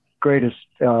my greatest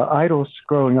idols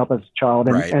growing up as a child,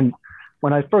 and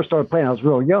when I first started playing, I was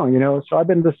real young, so I've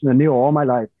been listening to Neil all my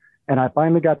life. And I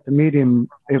finally got to meet him.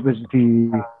 It was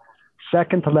the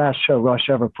second to last show Rush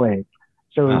ever played.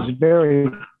 So it was very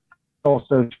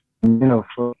also,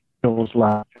 for Neil's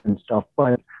life and stuff.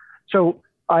 But so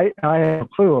I had a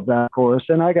clue of that, of course,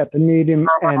 and I got to meet him,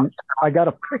 and I got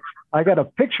a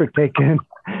picture taken,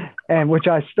 and which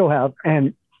I still have.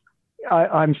 And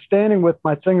I'm standing with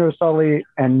my singer Sully,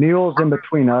 and Neil's in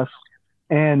between us.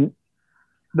 And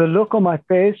the look on my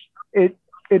face, it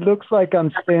looks like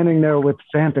I'm standing there with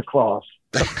Santa Claus,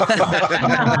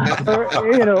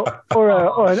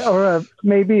 or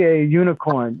maybe a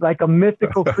unicorn, like a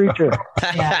mythical creature.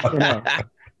 I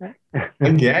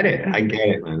get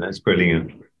it, man. That's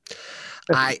brilliant.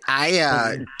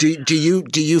 Do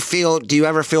you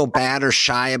ever feel bad or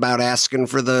shy about asking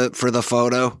for the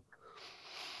photo?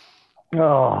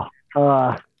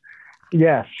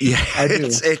 Yes. Yeah, I do.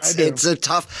 It's a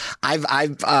tough.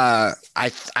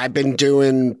 I've been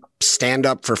doing stand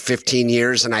up for 15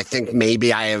 years, and I think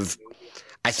maybe I've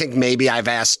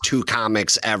asked 2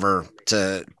 comics ever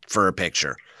for a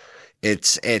picture.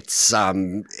 It's a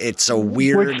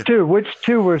weird. Which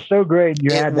two were so great?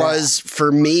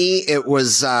 For me. It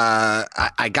was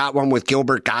I got one with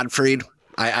Gilbert Gottfried.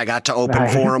 I got to open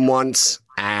for him once,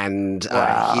 and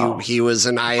he was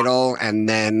an idol, and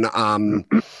then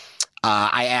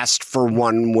I asked for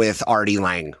one with Artie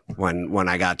Lang when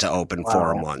I got to open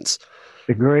for him once.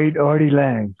 The great Artie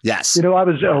Lang. Yes. I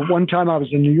was one time I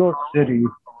was in New York City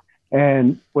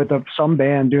and with some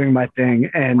band doing my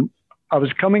thing, and I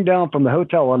was coming down from the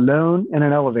hotel alone in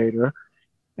an elevator,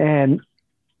 and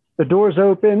the doors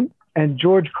open, and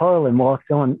George Carlin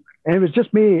walked on, and it was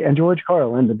just me and George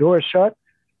Carlin. The door is shut,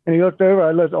 and he looked over.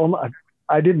 I looked.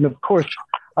 I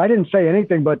didn't say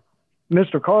anything, but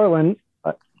Mr. Carlin,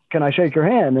 can I shake your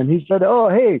hand? And he said, "Oh,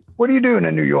 hey, what are you doing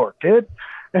in New York, kid?"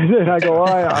 And then I go,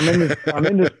 I'm in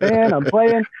this band, I'm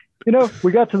playing. You know,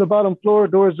 we got to the bottom floor,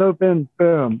 doors open,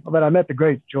 boom. But I met the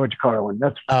great George Carlin.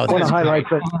 That's one of the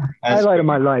highlights of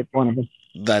my life. One of them.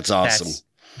 That's awesome.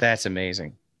 That's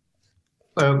amazing.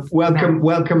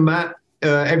 Welcome, Matt.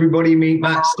 Everybody meet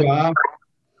Matt Starr.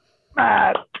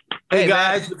 Matt. Hey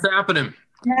guys, what's happening?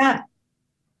 Yeah.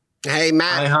 Hey,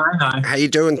 Matt. Hi. How you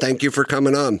doing? Thank you for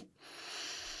coming on.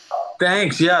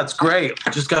 Thanks. Yeah, it's great.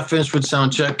 Just got finished with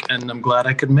sound check, and I'm glad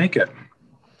I could make it.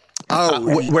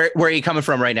 Oh, where are you coming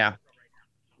from right now?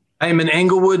 I'm in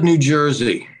Englewood, New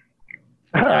Jersey.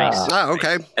 Nice. Oh,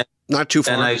 okay. Not too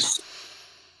far. And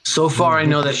so far, I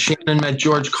know that Shannon met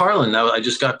George Carlin. I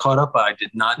just got caught up. I did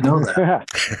not know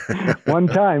that. One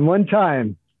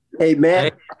time. Hey,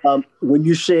 man, when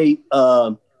you say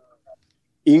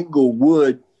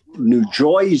Englewood, New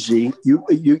Jersey, you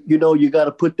know you got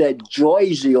to put that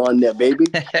Jersey on there, baby.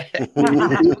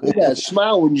 You got to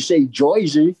smile when you say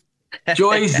Jersey.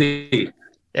 Jersey.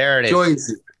 There it is.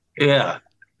 Jersey. Yeah.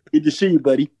 Good to see you,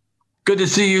 buddy. Good to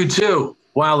see you too.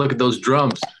 Wow, look at those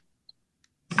drums.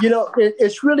 You know,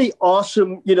 it's really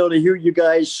awesome, you know, to hear you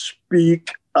guys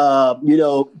speak. You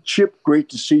know, Chip, great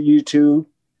to see you too.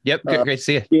 Yep, great to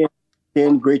see you.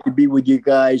 And great to be with you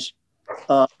guys.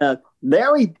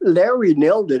 Larry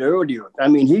nailed it earlier. I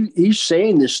mean, he's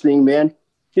saying this thing, man,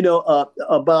 you know,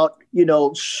 about, you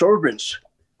know, servants.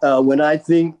 When I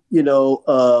think, you know,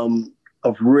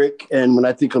 of Rick and when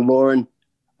I think of Lauren,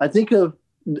 I think of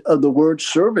the word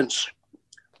servants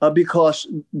because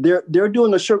they're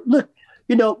doing a service. Look,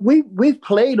 you know, we've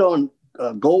played on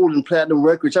gold and platinum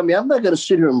records. I mean, I'm not going to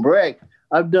sit here and brag.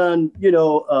 I've done, you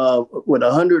know,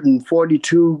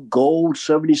 142 gold,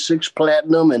 76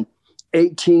 platinum, and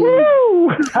 18.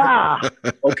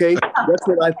 Okay, that's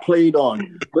what I played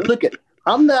on. But look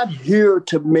I'm not here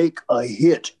to make a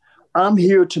hit. I'm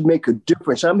here to make a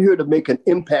difference. I'm here to make an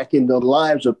impact in the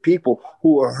lives of people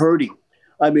who are hurting.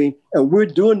 I mean, and we're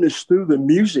doing this through the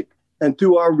music and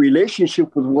through our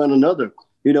relationship with one another,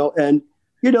 you know, and,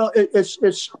 you know,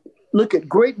 it's look at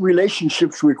great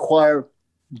relationships require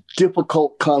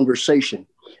difficult conversation.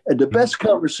 And the best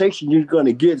conversation you're going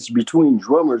to get is between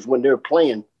drummers when they're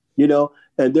playing, you know,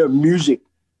 and their music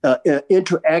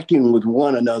interacting with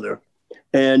one another.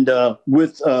 And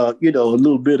with, you know, a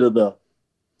little bit of the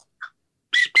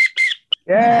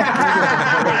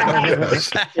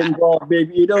involved,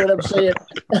 baby. You know what I'm saying?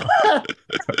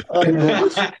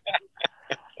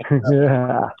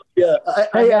 Yeah.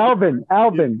 Hey, Alvin,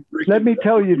 let me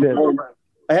tell you this.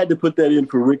 I had to put that in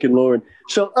for Rick and Lauren.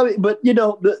 So, I mean, but you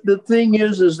know, the thing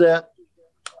is that,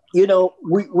 you know,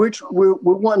 we're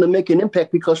wanting to make an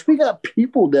impact because we got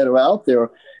people that are out there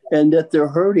and that they're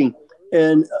hurting.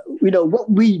 And, you know,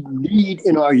 what we need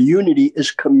in our unity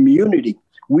is community.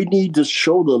 We need to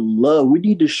show the love. We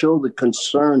need to show the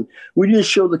concern. We need to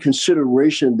show the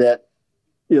consideration that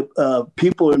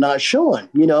people are not showing,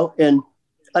 you know. And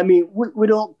I mean, we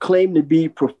don't claim to be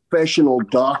professional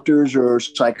doctors or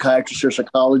psychiatrists or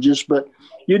psychologists, but,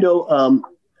 you know,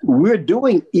 we're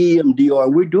doing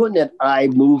EMDR. We're doing that eye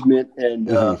movement and,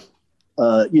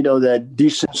 you know, that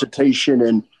desensitization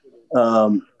and,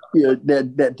 you know,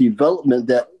 that development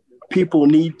that people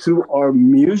need through our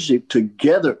music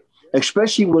together,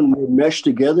 especially when we're meshed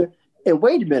together. And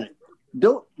wait a minute,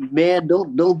 don't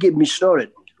get me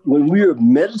started. When we're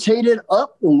meditated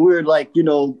up and we're like, you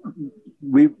know,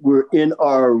 we're in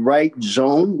our right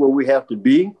zone where we have to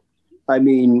be. I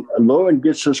mean, Lauren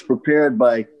gets us prepared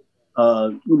by,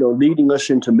 you know, leading us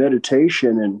into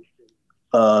meditation and,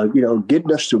 you know,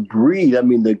 getting us to breathe. I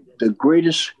mean, the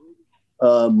greatest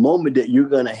moment that you're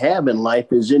going to have in life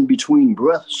is in between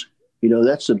breaths. You know,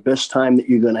 that's the best time that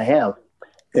you're going to have.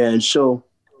 And so,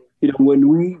 you know, when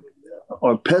we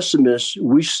are pessimists,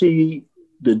 we see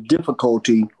the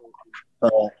difficulty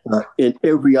in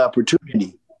every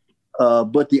opportunity.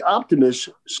 But the optimist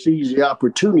sees the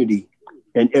opportunity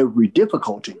in every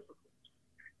difficulty.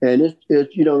 And it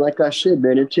you know, like I said,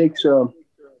 man, it takes to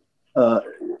have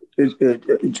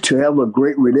a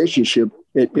great relationship.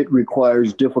 It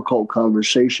requires difficult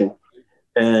conversation,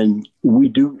 and we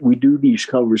do these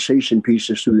conversation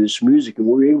pieces through this music, and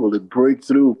we're able to break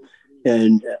through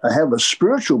and have a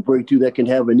spiritual breakthrough that can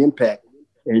have an impact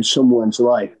in someone's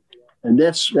life, and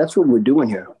that's what we're doing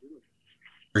here.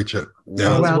 Preach it.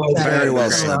 Yeah. Well said. Very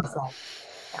well said.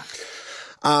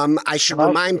 I should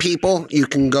remind people you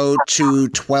can go to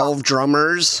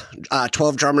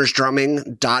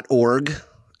 12drummersdrumming.org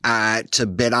to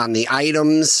bid on the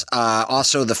items.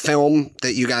 Also, the film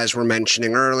that you guys were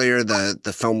mentioning earlier,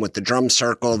 the film with the drum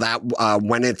circle, that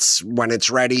when it's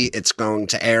ready, it's going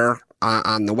to air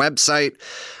on the website.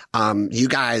 You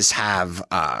guys have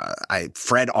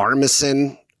Fred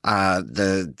Armisen,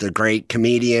 the great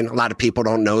comedian. A lot of people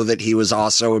don't know that he was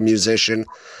also a musician.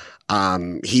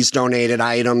 He's donated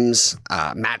items.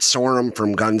 Matt Sorum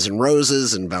from Guns N'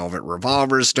 Roses and Velvet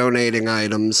Revolver's donating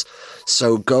items.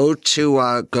 So go to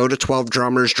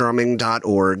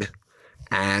 12drummersdrumming.org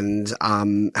and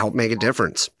help make a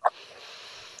difference.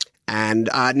 And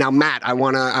now, Matt, I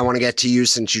wanna get to you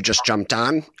since you just jumped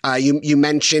on. You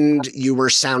mentioned you were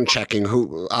sound checking.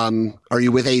 Who are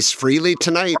you with Ace Frehley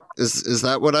tonight? Is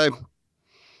that what I?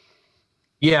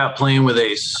 Yeah, playing with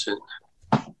Ace.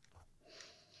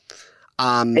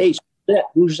 Ace,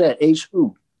 who's that? Ace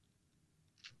who?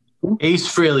 Ace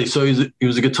Frehley. So he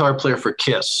was a guitar player for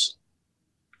Kiss.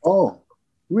 Oh,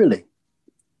 really?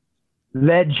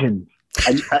 Legend.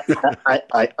 I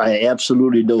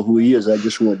absolutely know who he is. I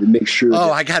just wanted to make sure.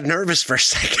 Oh, I got nervous for a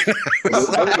second.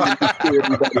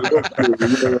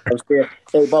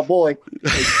 Hey, my boy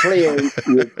is playing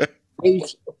with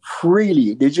Ace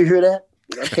Frehley. Did you hear that?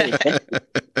 Okay.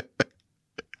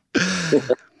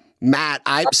 Matt,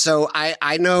 I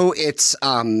know it's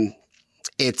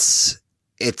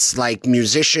like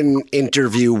musician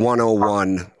interview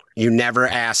 101. You never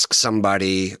ask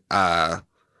somebody how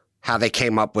they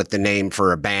came up with the name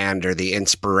for a band or the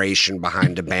inspiration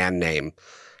behind a band name.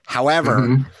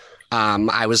 However,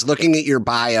 I was looking at your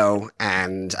bio,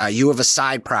 and you have a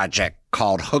side project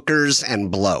called Hookers and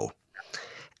Blow.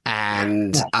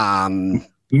 And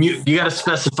you got to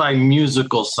specify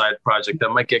musical side project. That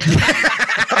might get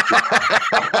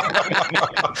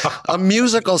a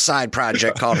musical side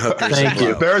project called Hookers and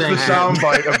Blow. There's the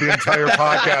soundbite of the entire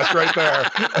podcast right there.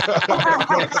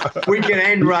 We can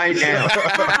end right now.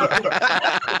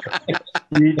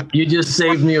 You just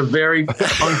saved me a very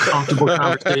uncomfortable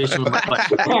conversation with my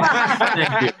wife.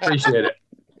 Thank you. Appreciate it.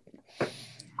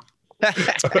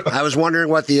 I was wondering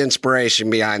what the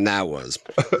inspiration behind that was.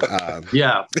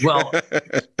 Yeah, well,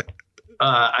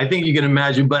 I think you can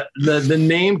imagine, but the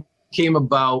name came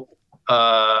about.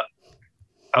 I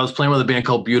was playing with a band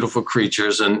called Beautiful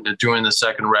Creatures and doing the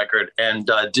second record, and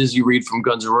Dizzy Reed from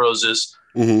Guns N' Roses,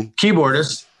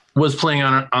 keyboardist, was playing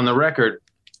on the record,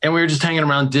 and we were just hanging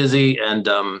around Dizzy and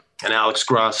Alex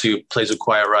Gross, who plays with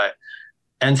Quiet Riot,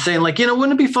 and saying, like,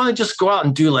 wouldn't it be fun to just go out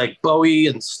and do like Bowie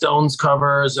and Stones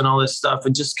covers and all this stuff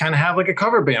and just kind of have like a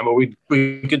cover band, but we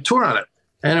could tour on it.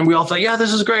 And then we all thought, yeah,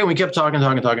 this is great. And we kept talking.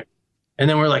 And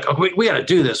then we're like, oh, we got to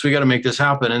do this. We got to make this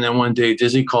happen. And then one day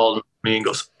Dizzy called me and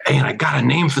goes, hey, and I got a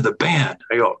name for the band.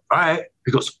 I go, all right.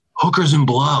 He goes, Hookers and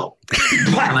Blow.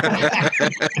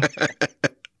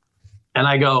 And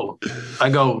I go,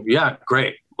 yeah,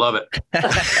 great. Love it.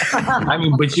 I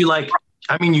mean, but you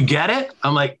get it?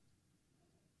 I'm like,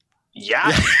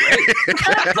 yeah, great.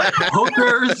 It's like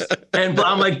hookers, and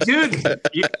I'm like, dude,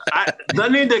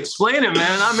 don't need to explain it,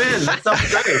 man. I'm in. That sounds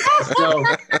great. So,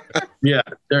 yeah,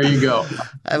 there you go.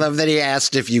 I love that he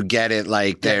asked if you get it.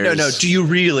 Like, there's no. Do you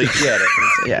really get it?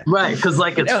 Yeah, right. Because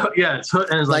it's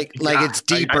and it's like it's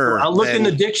deeper. I'll look in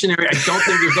the dictionary. I don't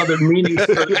think there's other meanings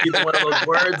for either one of those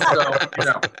words. So,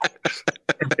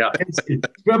 yeah, it's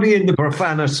probably in the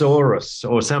Profanosaurus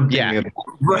or something. Yeah,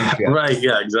 right.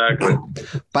 Yeah, exactly.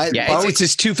 But yeah, it's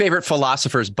his two favorite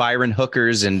philosophers, Byron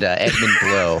Hookers and Edmund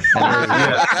Blow. And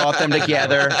thought them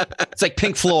together. It's like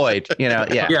Pink Floyd, Yeah.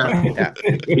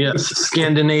 Yes,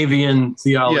 Scandinavian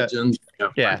theologians.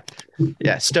 Yeah.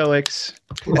 Stoics.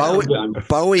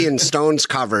 Bowie and Stones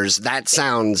covers. That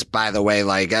sounds, by the way,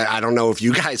 like, I don't know if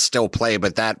you guys still play,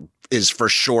 but that is for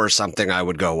sure something I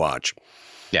would go watch.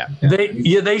 Yeah.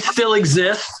 They still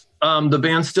exist. The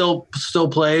band still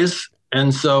plays.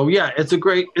 And so, yeah, it's a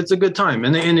good time.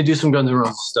 And they do some Guns N'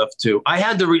 Roses stuff too. I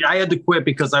had to quit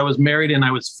because I was married and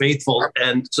I was faithful.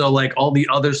 And so like all the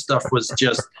other stuff was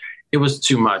just, it was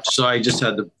too much. So I just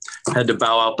had to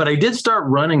bow out. But I did start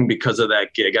running because of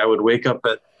that gig. I would wake up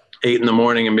at 8 a.m.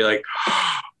 and be like,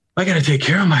 I got to take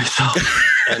care of myself.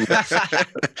 And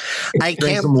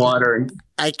drink some water.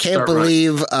 I can't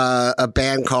believe a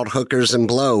band called Hookers and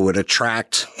Blow would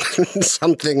attract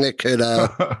something that could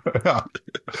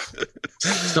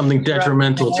something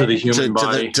detrimental to the human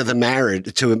body, to the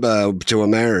marriage, to a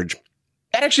marriage.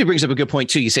 That actually brings up a good point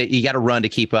too. You say you got to run to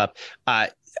keep up.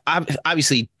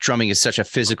 Obviously, drumming is such a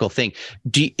physical thing.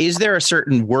 Is there a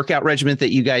certain workout regimen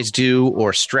that you guys do,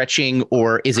 or stretching,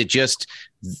 or is it just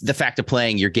the fact of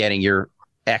playing? You're getting your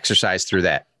exercise through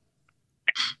that.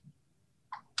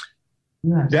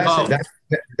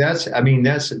 That's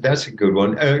a good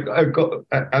one.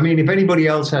 I mean, if anybody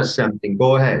else has something,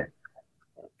 go ahead.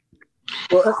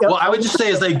 Well, I would just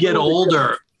say as they get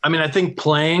older, I mean, I think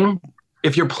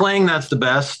if you're playing, that's the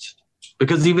best,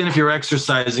 because even if you're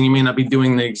exercising, you may not be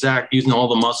doing using all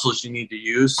the muscles you need to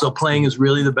use. So playing is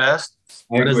really the best.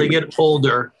 But as they get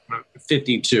older,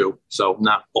 52, so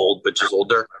not old, but just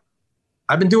older,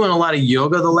 I've been doing a lot of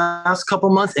yoga the last couple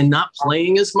months and not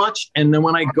playing as much. And then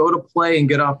when I go to play and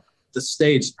get off the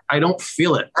stage, I don't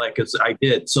feel it like I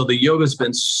did. So the yoga's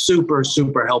been super,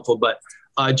 super helpful. But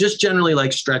just generally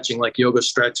like stretching, like yoga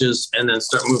stretches, and then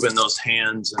start moving those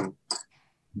hands. And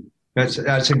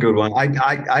that's a good one.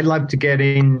 I love to get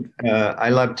in. I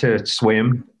love to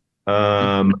swim.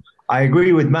 I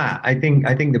agree with Matt. I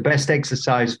think the best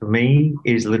exercise for me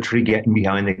is literally getting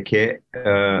behind the kit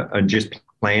and just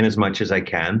playing as much as I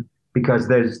can, because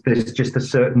there's just a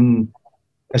certain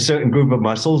group of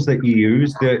muscles that you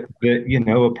use that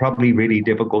are probably really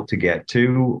difficult to get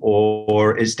to,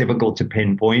 or it's difficult to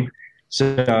pinpoint.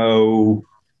 So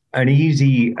an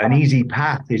easy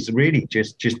path is really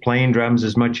just playing drums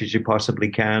as much as you possibly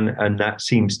can, and that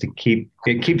seems to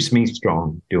keeps me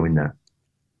strong doing that.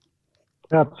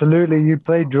 Absolutely. You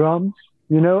play drums,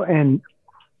 and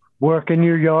work in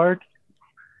your yard.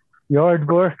 Yard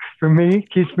work for me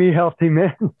keeps me healthy,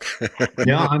 man.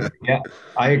 Yeah,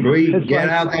 I agree. Get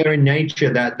out there in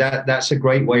nature. That's a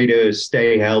great way to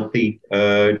stay healthy.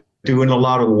 Doing a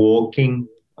lot of walking,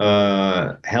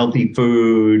 healthy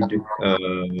food.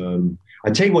 I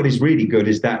tell you what is really good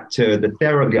is that the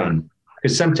Theragun,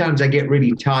 because sometimes I get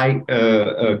really tight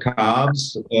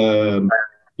calves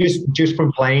just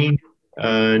from playing,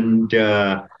 and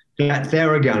that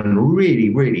Theragun really,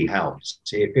 really helps.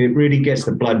 It really gets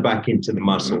the blood back into the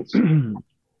muscles.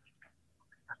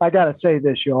 I got to say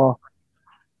this, y'all.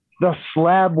 The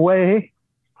Slabway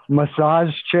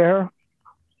massage chair,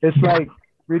 it's like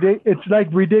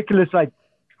ridiculous, like,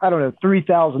 I don't know,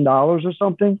 $3,000 or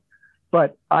something.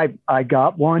 But I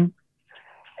got one,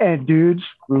 and dude's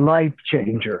life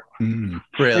changer.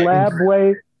 Really?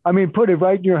 Slabway, I mean, put it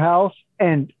right in your house,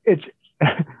 and it's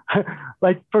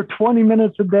like for 20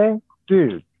 minutes a day,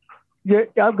 dude.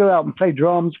 I'll go out and play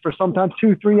drums for sometimes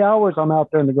 2-3 hours. I'm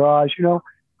out there in the garage,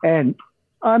 and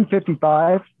I'm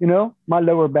 55, my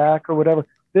lower back or whatever.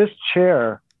 This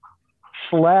chair,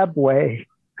 Slabway,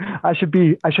 I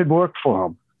should work for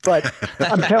them. But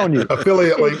I'm telling you,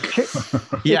 affiliate link.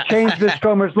 It changed this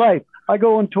drummer's life. I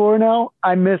go on tour now.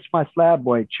 I miss my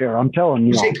Slabway chair. I'm telling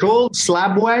you. Is it called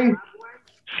Slabway?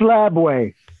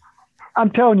 Slabway.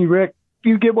 I'm telling you, Rick. If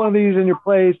you get one of these in your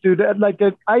place, dude,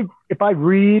 if I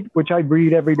read, which I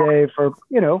read every day for,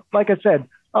 like I said,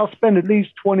 I'll spend at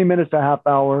least 20 minutes, a half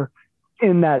hour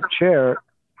in that chair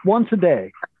once a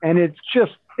day. And it's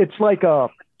like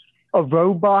a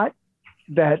robot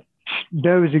that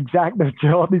knows exactly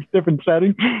all these different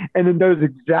settings, and it knows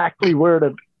exactly where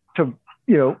to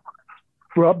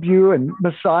rub you and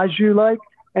massage you like.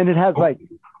 And it has like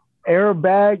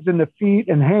airbags in the feet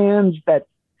and hands that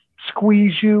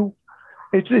squeeze you.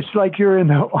 It's like you're in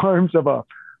the arms of a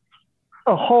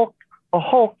Hulk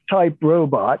type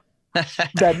robot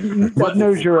that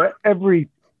knows your every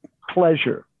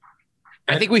pleasure.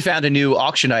 I think we found a new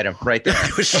auction item right there.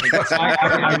 I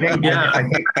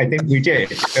think we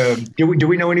did. Do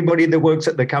we know anybody that works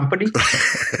at the company?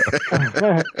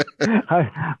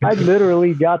 I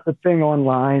literally got the thing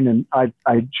online, and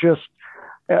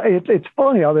it's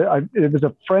funny. It was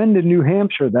a friend in New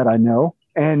Hampshire that I know,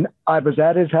 and I was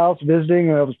at his house visiting,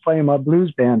 and I was playing my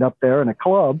blues band up there in a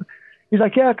club. He's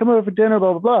like, "Yeah, come over for dinner,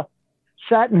 blah, blah, blah."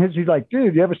 Sat in he's like,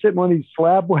 "Dude, you ever sit in one of these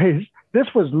Slabways?" This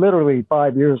was literally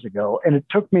 5 years ago, and it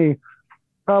took me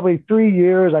probably 3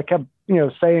 years. I kept,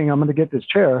 saying I'm going to get this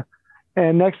chair,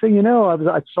 and next thing you know,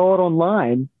 I saw it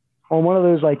online on one of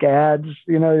those like ads,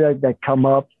 that come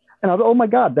up, and I was, oh my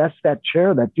God, that's that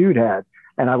chair that dude had.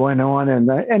 And I went on, and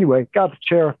anyway, got the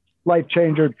chair, life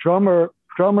changer.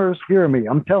 Drummers, hear me.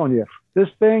 I'm telling you, this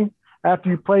thing, after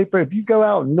you play if you go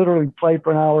out and literally play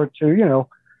for an hour or two,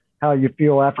 how you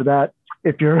feel after that.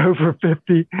 If you're over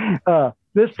 50,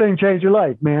 this thing changed your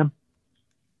life, man.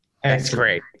 That's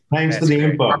great. Thanks for the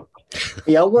info.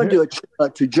 Yeah, I wanted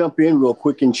to jump in real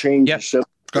quick and change the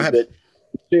subject. Go ahead.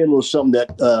 Say a little something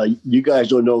that you guys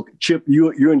don't know. Chip,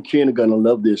 you and Ken are going to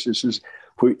love this. This is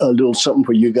a little something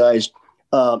for you guys.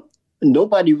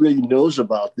 Nobody really knows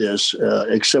about this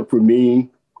except for me.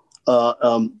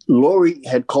 Lori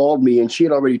had called me, and she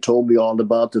had already told me all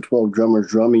about the 12 drummers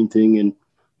drumming thing, and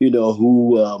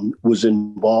who was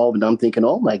involved. And I'm thinking,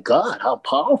 oh my God, how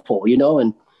powerful,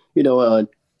 and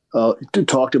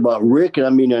talked about Rick, and I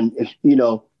mean, and you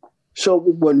know, so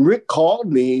when Rick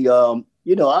called me,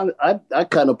 you know, I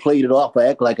kind of played it off. I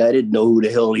act like I didn't know who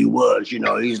the hell he was. You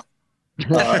know, he's. He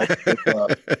says,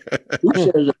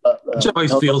 Which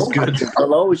always feels good.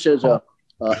 Hello, he says,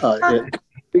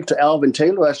 speak to Alvin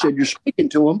Taylor. I said, you're speaking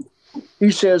to him.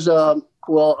 He says,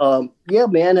 well, yeah,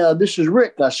 man, this is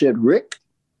Rick. I said, Rick?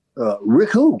 Rick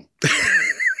who?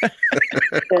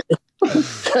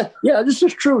 Yeah, this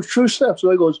is true stuff.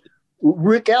 So he goes,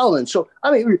 Rick Allen. So,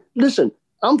 I mean, listen,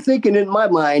 I'm thinking in my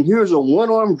mind, here's a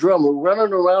one-armed drummer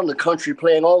running around the country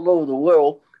playing all over the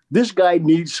world. This guy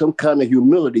needs some kind of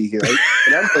humility here. Right?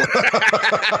 And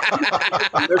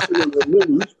I'm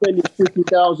thinking, he's spending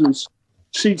 50,000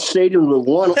 seat stadium with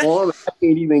one arm. I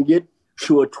can't even get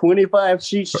to a 25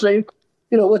 seat stadium.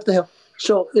 You know, what the hell?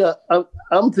 So yeah,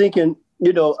 I'm thinking,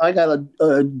 you know, I got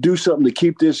to do something to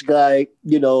keep this guy,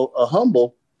 you know,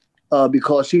 humble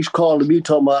because he's calling me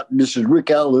talking about this is Rick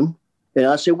Allen. And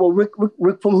I said, well, Rick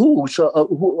from who? So,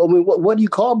 who, I mean, what do you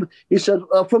call me? He said,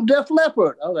 from Def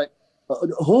Leppard. I was like,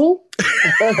 who?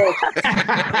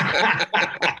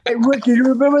 Hey, Rick, do you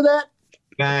remember that?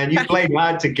 Man, you played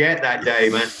hard to get that day,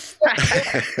 man.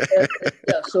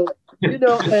 Yeah, so, you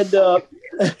know, and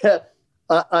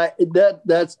I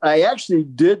actually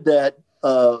did that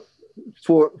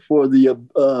for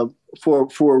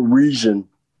a reason.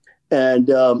 And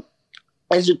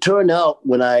as it turned out,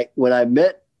 when I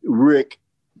met Rick,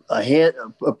 I had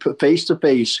face to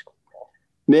face,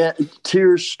 man,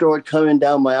 tears started coming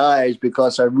down my eyes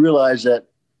because I realized that,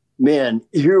 man,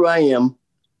 here I am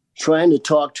trying to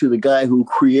talk to the guy who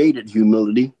created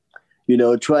humility, you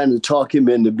know, trying to talk him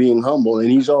into being humble. And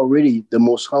he's already the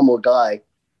most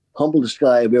humblest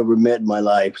guy I've ever met in my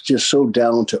life. Just so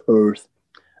down to earth,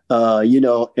 you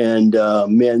know, and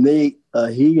man, he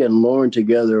and Lauren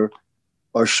together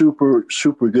are super,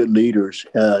 super good leaders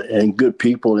and good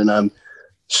people. And I'm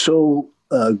so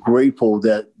grateful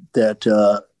that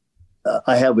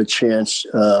I have a chance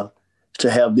to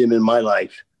have them in my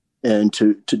life, and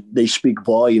they speak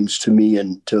volumes to me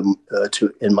and to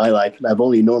in my life. And I've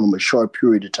only known them a short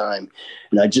period of time,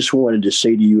 and I just wanted to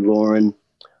say to you, Lauren,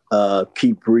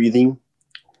 keep breathing.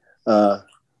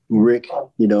 Rick,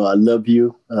 you know, I love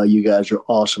you. You guys are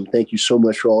awesome. Thank you so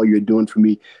much for all you're doing for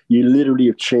me. You literally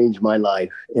have changed my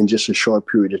life in just a short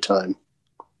period of time.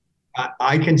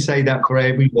 I can say that for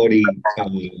everybody.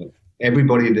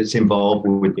 Everybody that's involved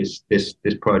with this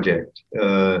project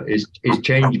is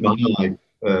changed my life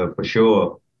for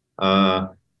sure.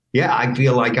 Yeah, I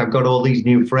feel like I've got all these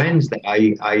new friends that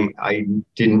I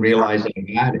didn't realize I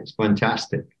had. It's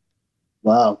fantastic.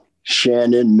 Wow,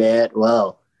 Shannon, Matt,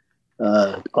 wow,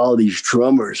 all these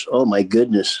drummers. Oh my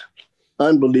goodness,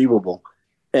 unbelievable.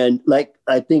 And like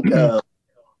I think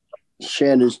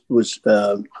Shannon was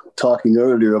talking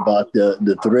earlier about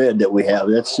the thread that we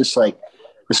have. That's just like.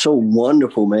 It's so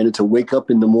wonderful, man, and to wake up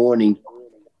in the morning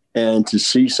and to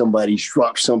see somebody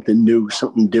drop something new,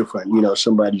 something different. You know,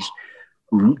 somebody's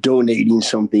donating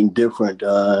something different.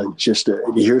 Just to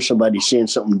hear somebody saying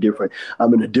something different.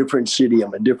 I'm in a different city.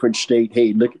 I'm a different state.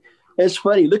 Hey, look, it's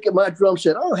funny. Look at my drum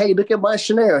set. Oh, hey, look at my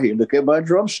snare here. Look at my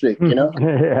drumstick, you know?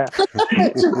 Yeah,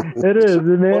 it is,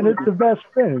 man. It's the best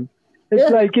thing.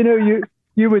 It's like, you know,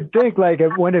 you would think like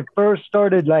when it first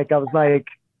started, like I was like,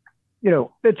 you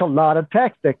know, it's a lot of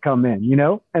texts that come in, you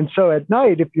know? And so at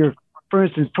night, if you're, for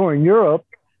instance, touring Europe,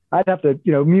 I'd have to,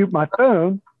 you know, mute my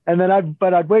phone. And then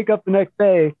I'd wake up the next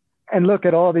day and look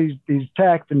at all these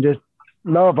texts and just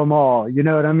love them all. You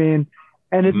know what I mean?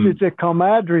 And it's a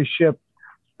camaraderie-ship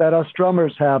that us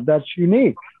drummers have that's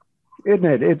unique, isn't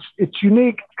it? It's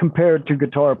unique compared to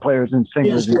guitar players and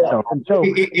singers and stuff. And so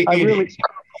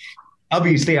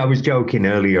obviously I was joking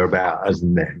earlier about us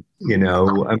and them, you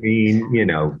know, I mean, you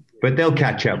know, but they'll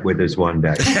catch up with us one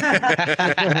day.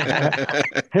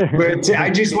 But I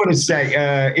just want to say,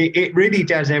 it really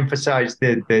does emphasize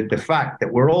the fact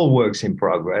that we're all works in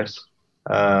progress.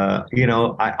 You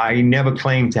know, I never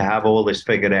claimed to have all this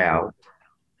figured out.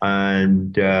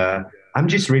 And I'm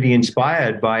just really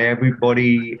inspired by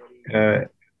everybody's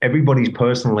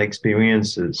personal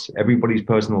experiences, everybody's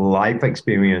personal life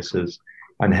experiences,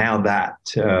 and how that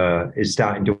is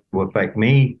starting to affect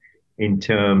me in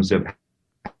terms of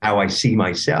how I see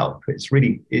myself. It's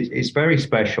really, it's very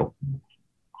special.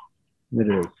 It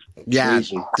is. Yeah,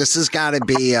 this has got to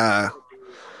be, I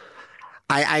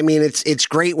mean, it's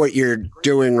great what you're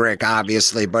doing, Rick,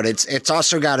 obviously, but it's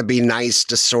also got to be nice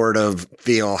to sort of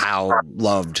feel how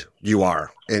loved you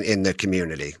are in the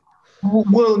community.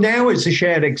 Well, now it's a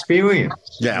shared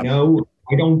experience. Yeah. You know,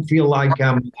 I don't feel like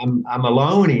I'm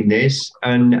alone in this,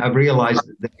 and I've realized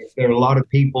that there are a lot of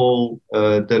people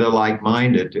that are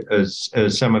like-minded, as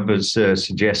some of us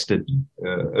suggested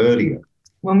earlier.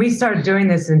 When we started doing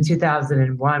this in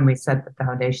 2001, we set the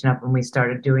foundation up and we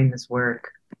started doing this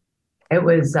work. It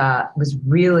was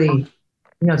really,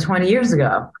 20 years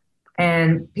ago.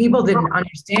 And people didn't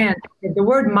understand that the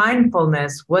word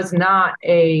mindfulness was not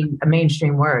a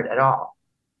mainstream word at all.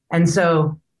 And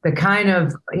so the kind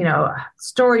of,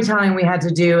 storytelling we had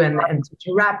to do and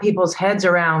to wrap people's heads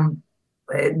around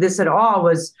this at all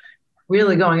was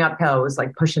really going uphill. It was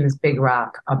like pushing this big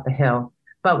rock up a hill.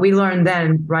 But we learned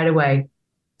then right away,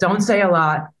 don't say a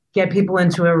lot, get people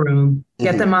into a room,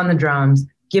 get them on the drums,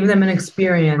 give them an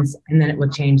experience, and then it will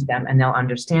change them and they'll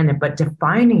understand it. But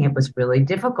defining it was really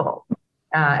difficult.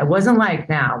 It wasn't like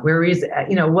now, where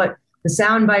what the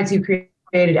sound bites you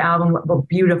created album were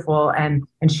beautiful, and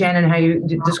Shannon, how you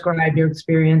described your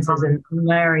experiences, and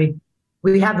Larry,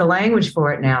 we have the language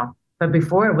for it now. But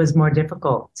before it was more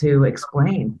difficult to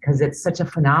explain because it's such a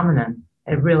phenomenon.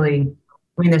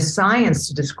 There's science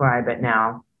to describe it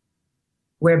now,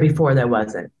 where before there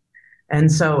wasn't.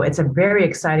 And so it's a very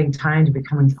exciting time to be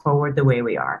coming forward the way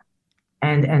we are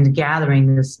and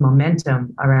gathering this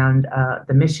momentum around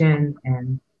the mission.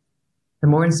 And the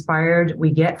more inspired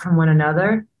we get from one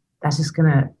another, that's just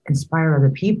going to inspire other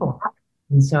people.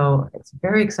 And so it's a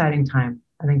very exciting time,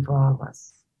 I think, for all of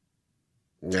us.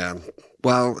 Yeah.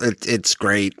 Well, it's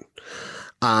great.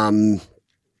 I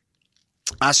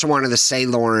also wanted to say,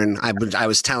 Lauren, I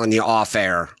was telling you off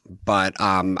air, but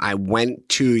I went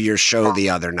to your show the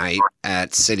other night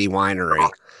at City Winery,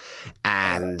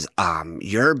 and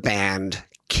your band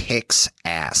kicks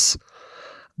ass.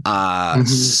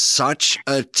 Such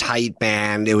a tight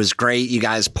band. It was great. You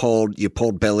guys pulled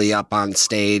Billy up on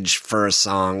stage for a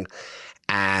song,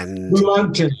 and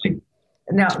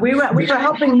no, we were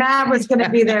hoping Matt was going to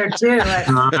be there too.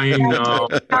 I know.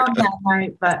 That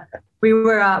night, but we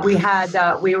were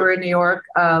in New York.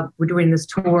 We're doing this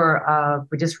tour.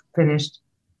 We just finished,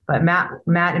 but Matt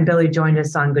and Billy joined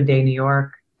us on Good Day New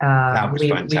York. That was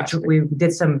fantastic. We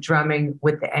did some drumming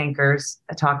with the Anchors,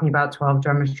 talking about 12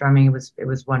 drummers drumming. It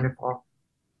was wonderful,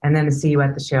 and then to see you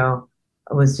at the show,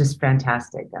 it was just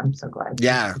fantastic. I'm so glad.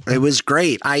 Yeah, it was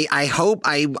great. I hope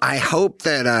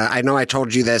that I know I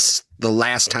told you this the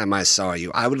last time I saw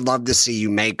you. I would love to see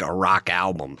you make a rock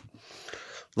album.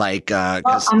 Like, I'm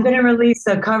going to release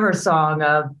a cover song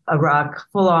of a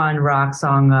full-on rock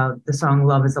song of the song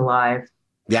 "Love Is Alive."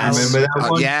 Yes. Remember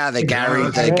that one? Yeah, the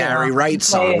Gary Wright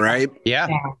song, right? Yeah.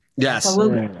 Yes. So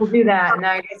we'll do that, and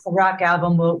I guess the rock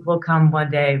album will come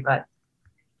one day. But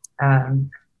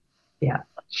yeah,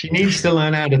 she needs to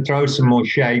learn how to throw some more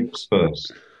shapes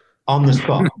first on the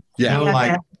spot.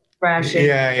 Yeah.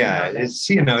 Yeah. It's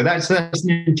that's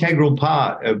an integral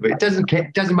part of it.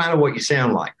 It doesn't matter what you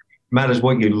sound like. It matters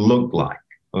what you look like.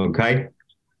 Okay.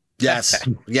 Yes.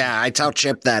 Yeah. I tell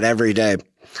Chip that every day.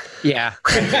 Yeah.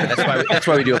 That's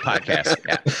why we do a podcast.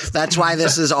 Yeah. That's why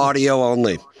this is audio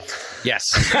only.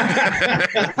 Yes. I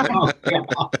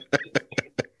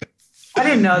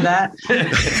didn't know that.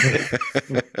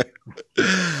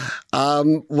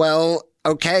 Well,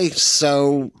 okay.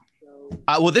 So,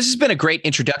 well, this has been a great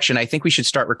introduction. I think we should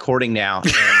start recording now.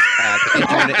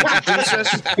 And, introduce us.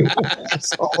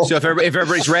 So if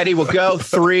everybody's ready, we'll go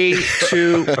 3,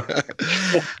 2.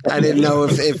 I didn't know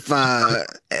if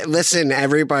listen,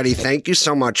 everybody, thank you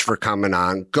so much for coming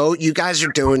on. You guys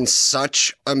are doing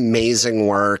such amazing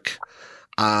work.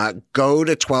 Go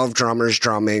to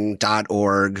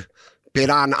 12drummersdrumming.org, bid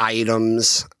on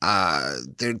items.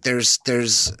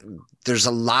 There's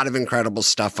a lot of incredible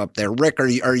stuff up there. Rick,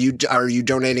 are you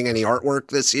donating any artwork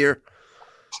this year?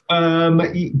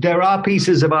 There are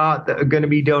pieces of art that are going to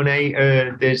be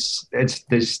donated. There's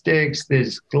sticks,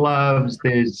 there's gloves,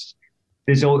 there's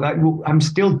all. I'm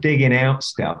still digging out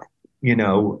stuff,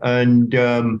 and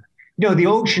the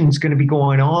auction's going to be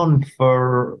going on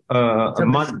for a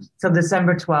month. So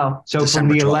December 12th. So from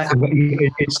the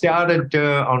 11th, it started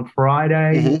on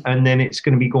Friday, and then it's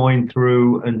going to be going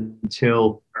through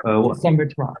until December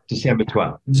 12th. December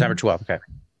 12th. December 12th. Okay.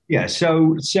 Yeah.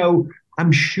 So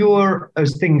I'm sure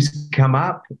as things come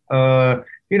up,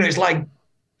 it's like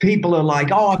people are like,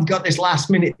 oh, I've got this last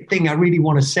minute thing. I really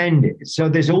want to send it. So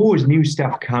there's always new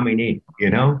stuff coming in,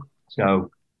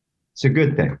 so it's a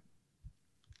good thing.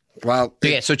 Well,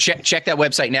 yeah. So check that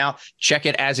website now. Check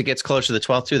it as it gets closer to the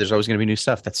 12th too. There's always going to be new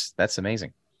stuff. That's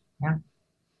amazing. Yeah.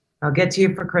 I'll get to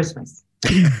you for Christmas.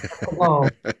 Whoa.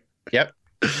 Yep.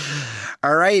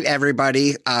 All right,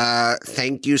 everybody.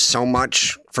 Thank you so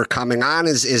much for coming on.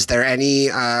 Is there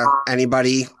any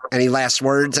last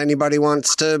words anybody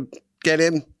wants to get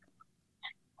in?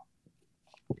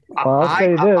 Well, I'll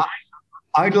say this.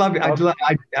 I'd love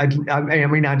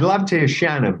to hear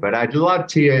Shannon, but I'd love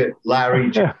to hear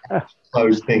Larry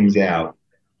close things out.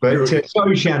 But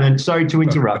sorry, Shannon, sorry to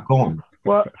interrupt. Go on.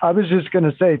 Well, I was just going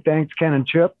to say thanks, Ken and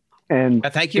Chip, and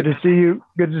thank you. Good to see you.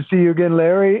 Good to see you again,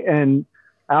 Larry and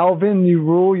Alvin. You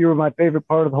rule. You were my favorite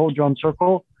part of the whole drum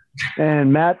circle.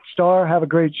 And Matt Starr, have a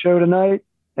great show tonight.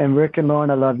 And Rick and Lauren,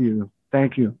 I love you.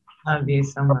 Thank you. Love you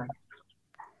so much.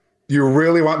 You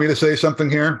really want me to say something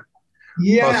here?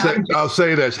 Yeah. I'll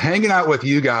say this. Hanging out with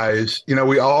you guys,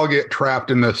 we all get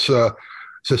trapped in this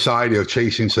society of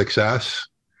chasing success.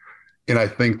 And I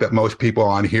think that most people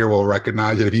on here will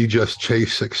recognize that if you just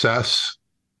chase success,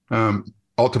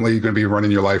 ultimately you're going to be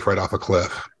running your life right off a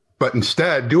cliff. But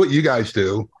instead, do what you guys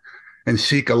do and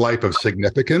seek a life of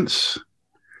significance.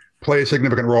 Play a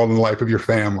significant role in the life of your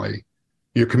family,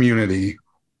 your community,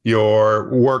 your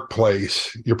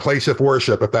workplace, your place of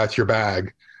worship, if that's your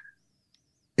bag.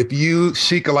 If you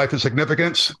seek a life of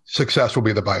significance, success will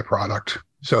be the byproduct.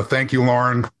 So thank you,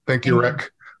 Lauren. Thank you, Rick,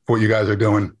 for what you guys are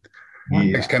doing.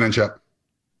 Yeah. Thanks, Ken and Chip.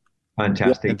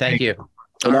 Fantastic. Thank you.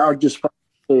 And I'll just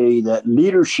say that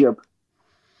leadership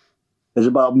is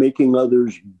about making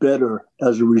others better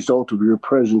as a result of your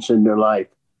presence in their life,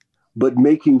 but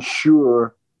making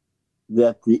sure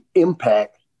that the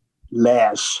impact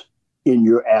lasts in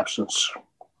your absence.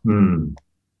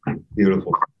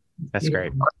 Beautiful. That's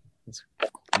great.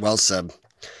 Well said.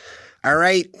 All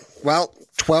right. Well,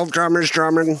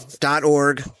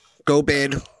 12drummersdrumming.org. Go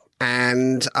bid.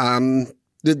 And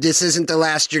this isn't the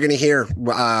last you're going to hear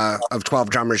of 12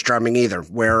 Drummers Drumming either.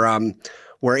 We're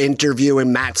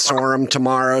interviewing Matt Sorum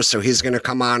tomorrow, so he's going to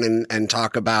come on and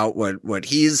talk about what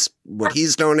he's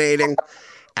donating.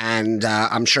 And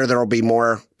I'm sure there will be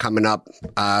more coming up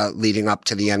leading up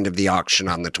to the end of the auction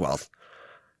on the 12th.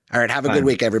 All right. Have a good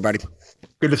week, everybody.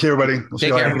 Good to see everybody.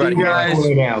 Take care, everybody. Thank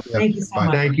you guys. Thank you so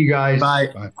much. Thank you guys. Bye.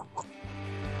 Bye.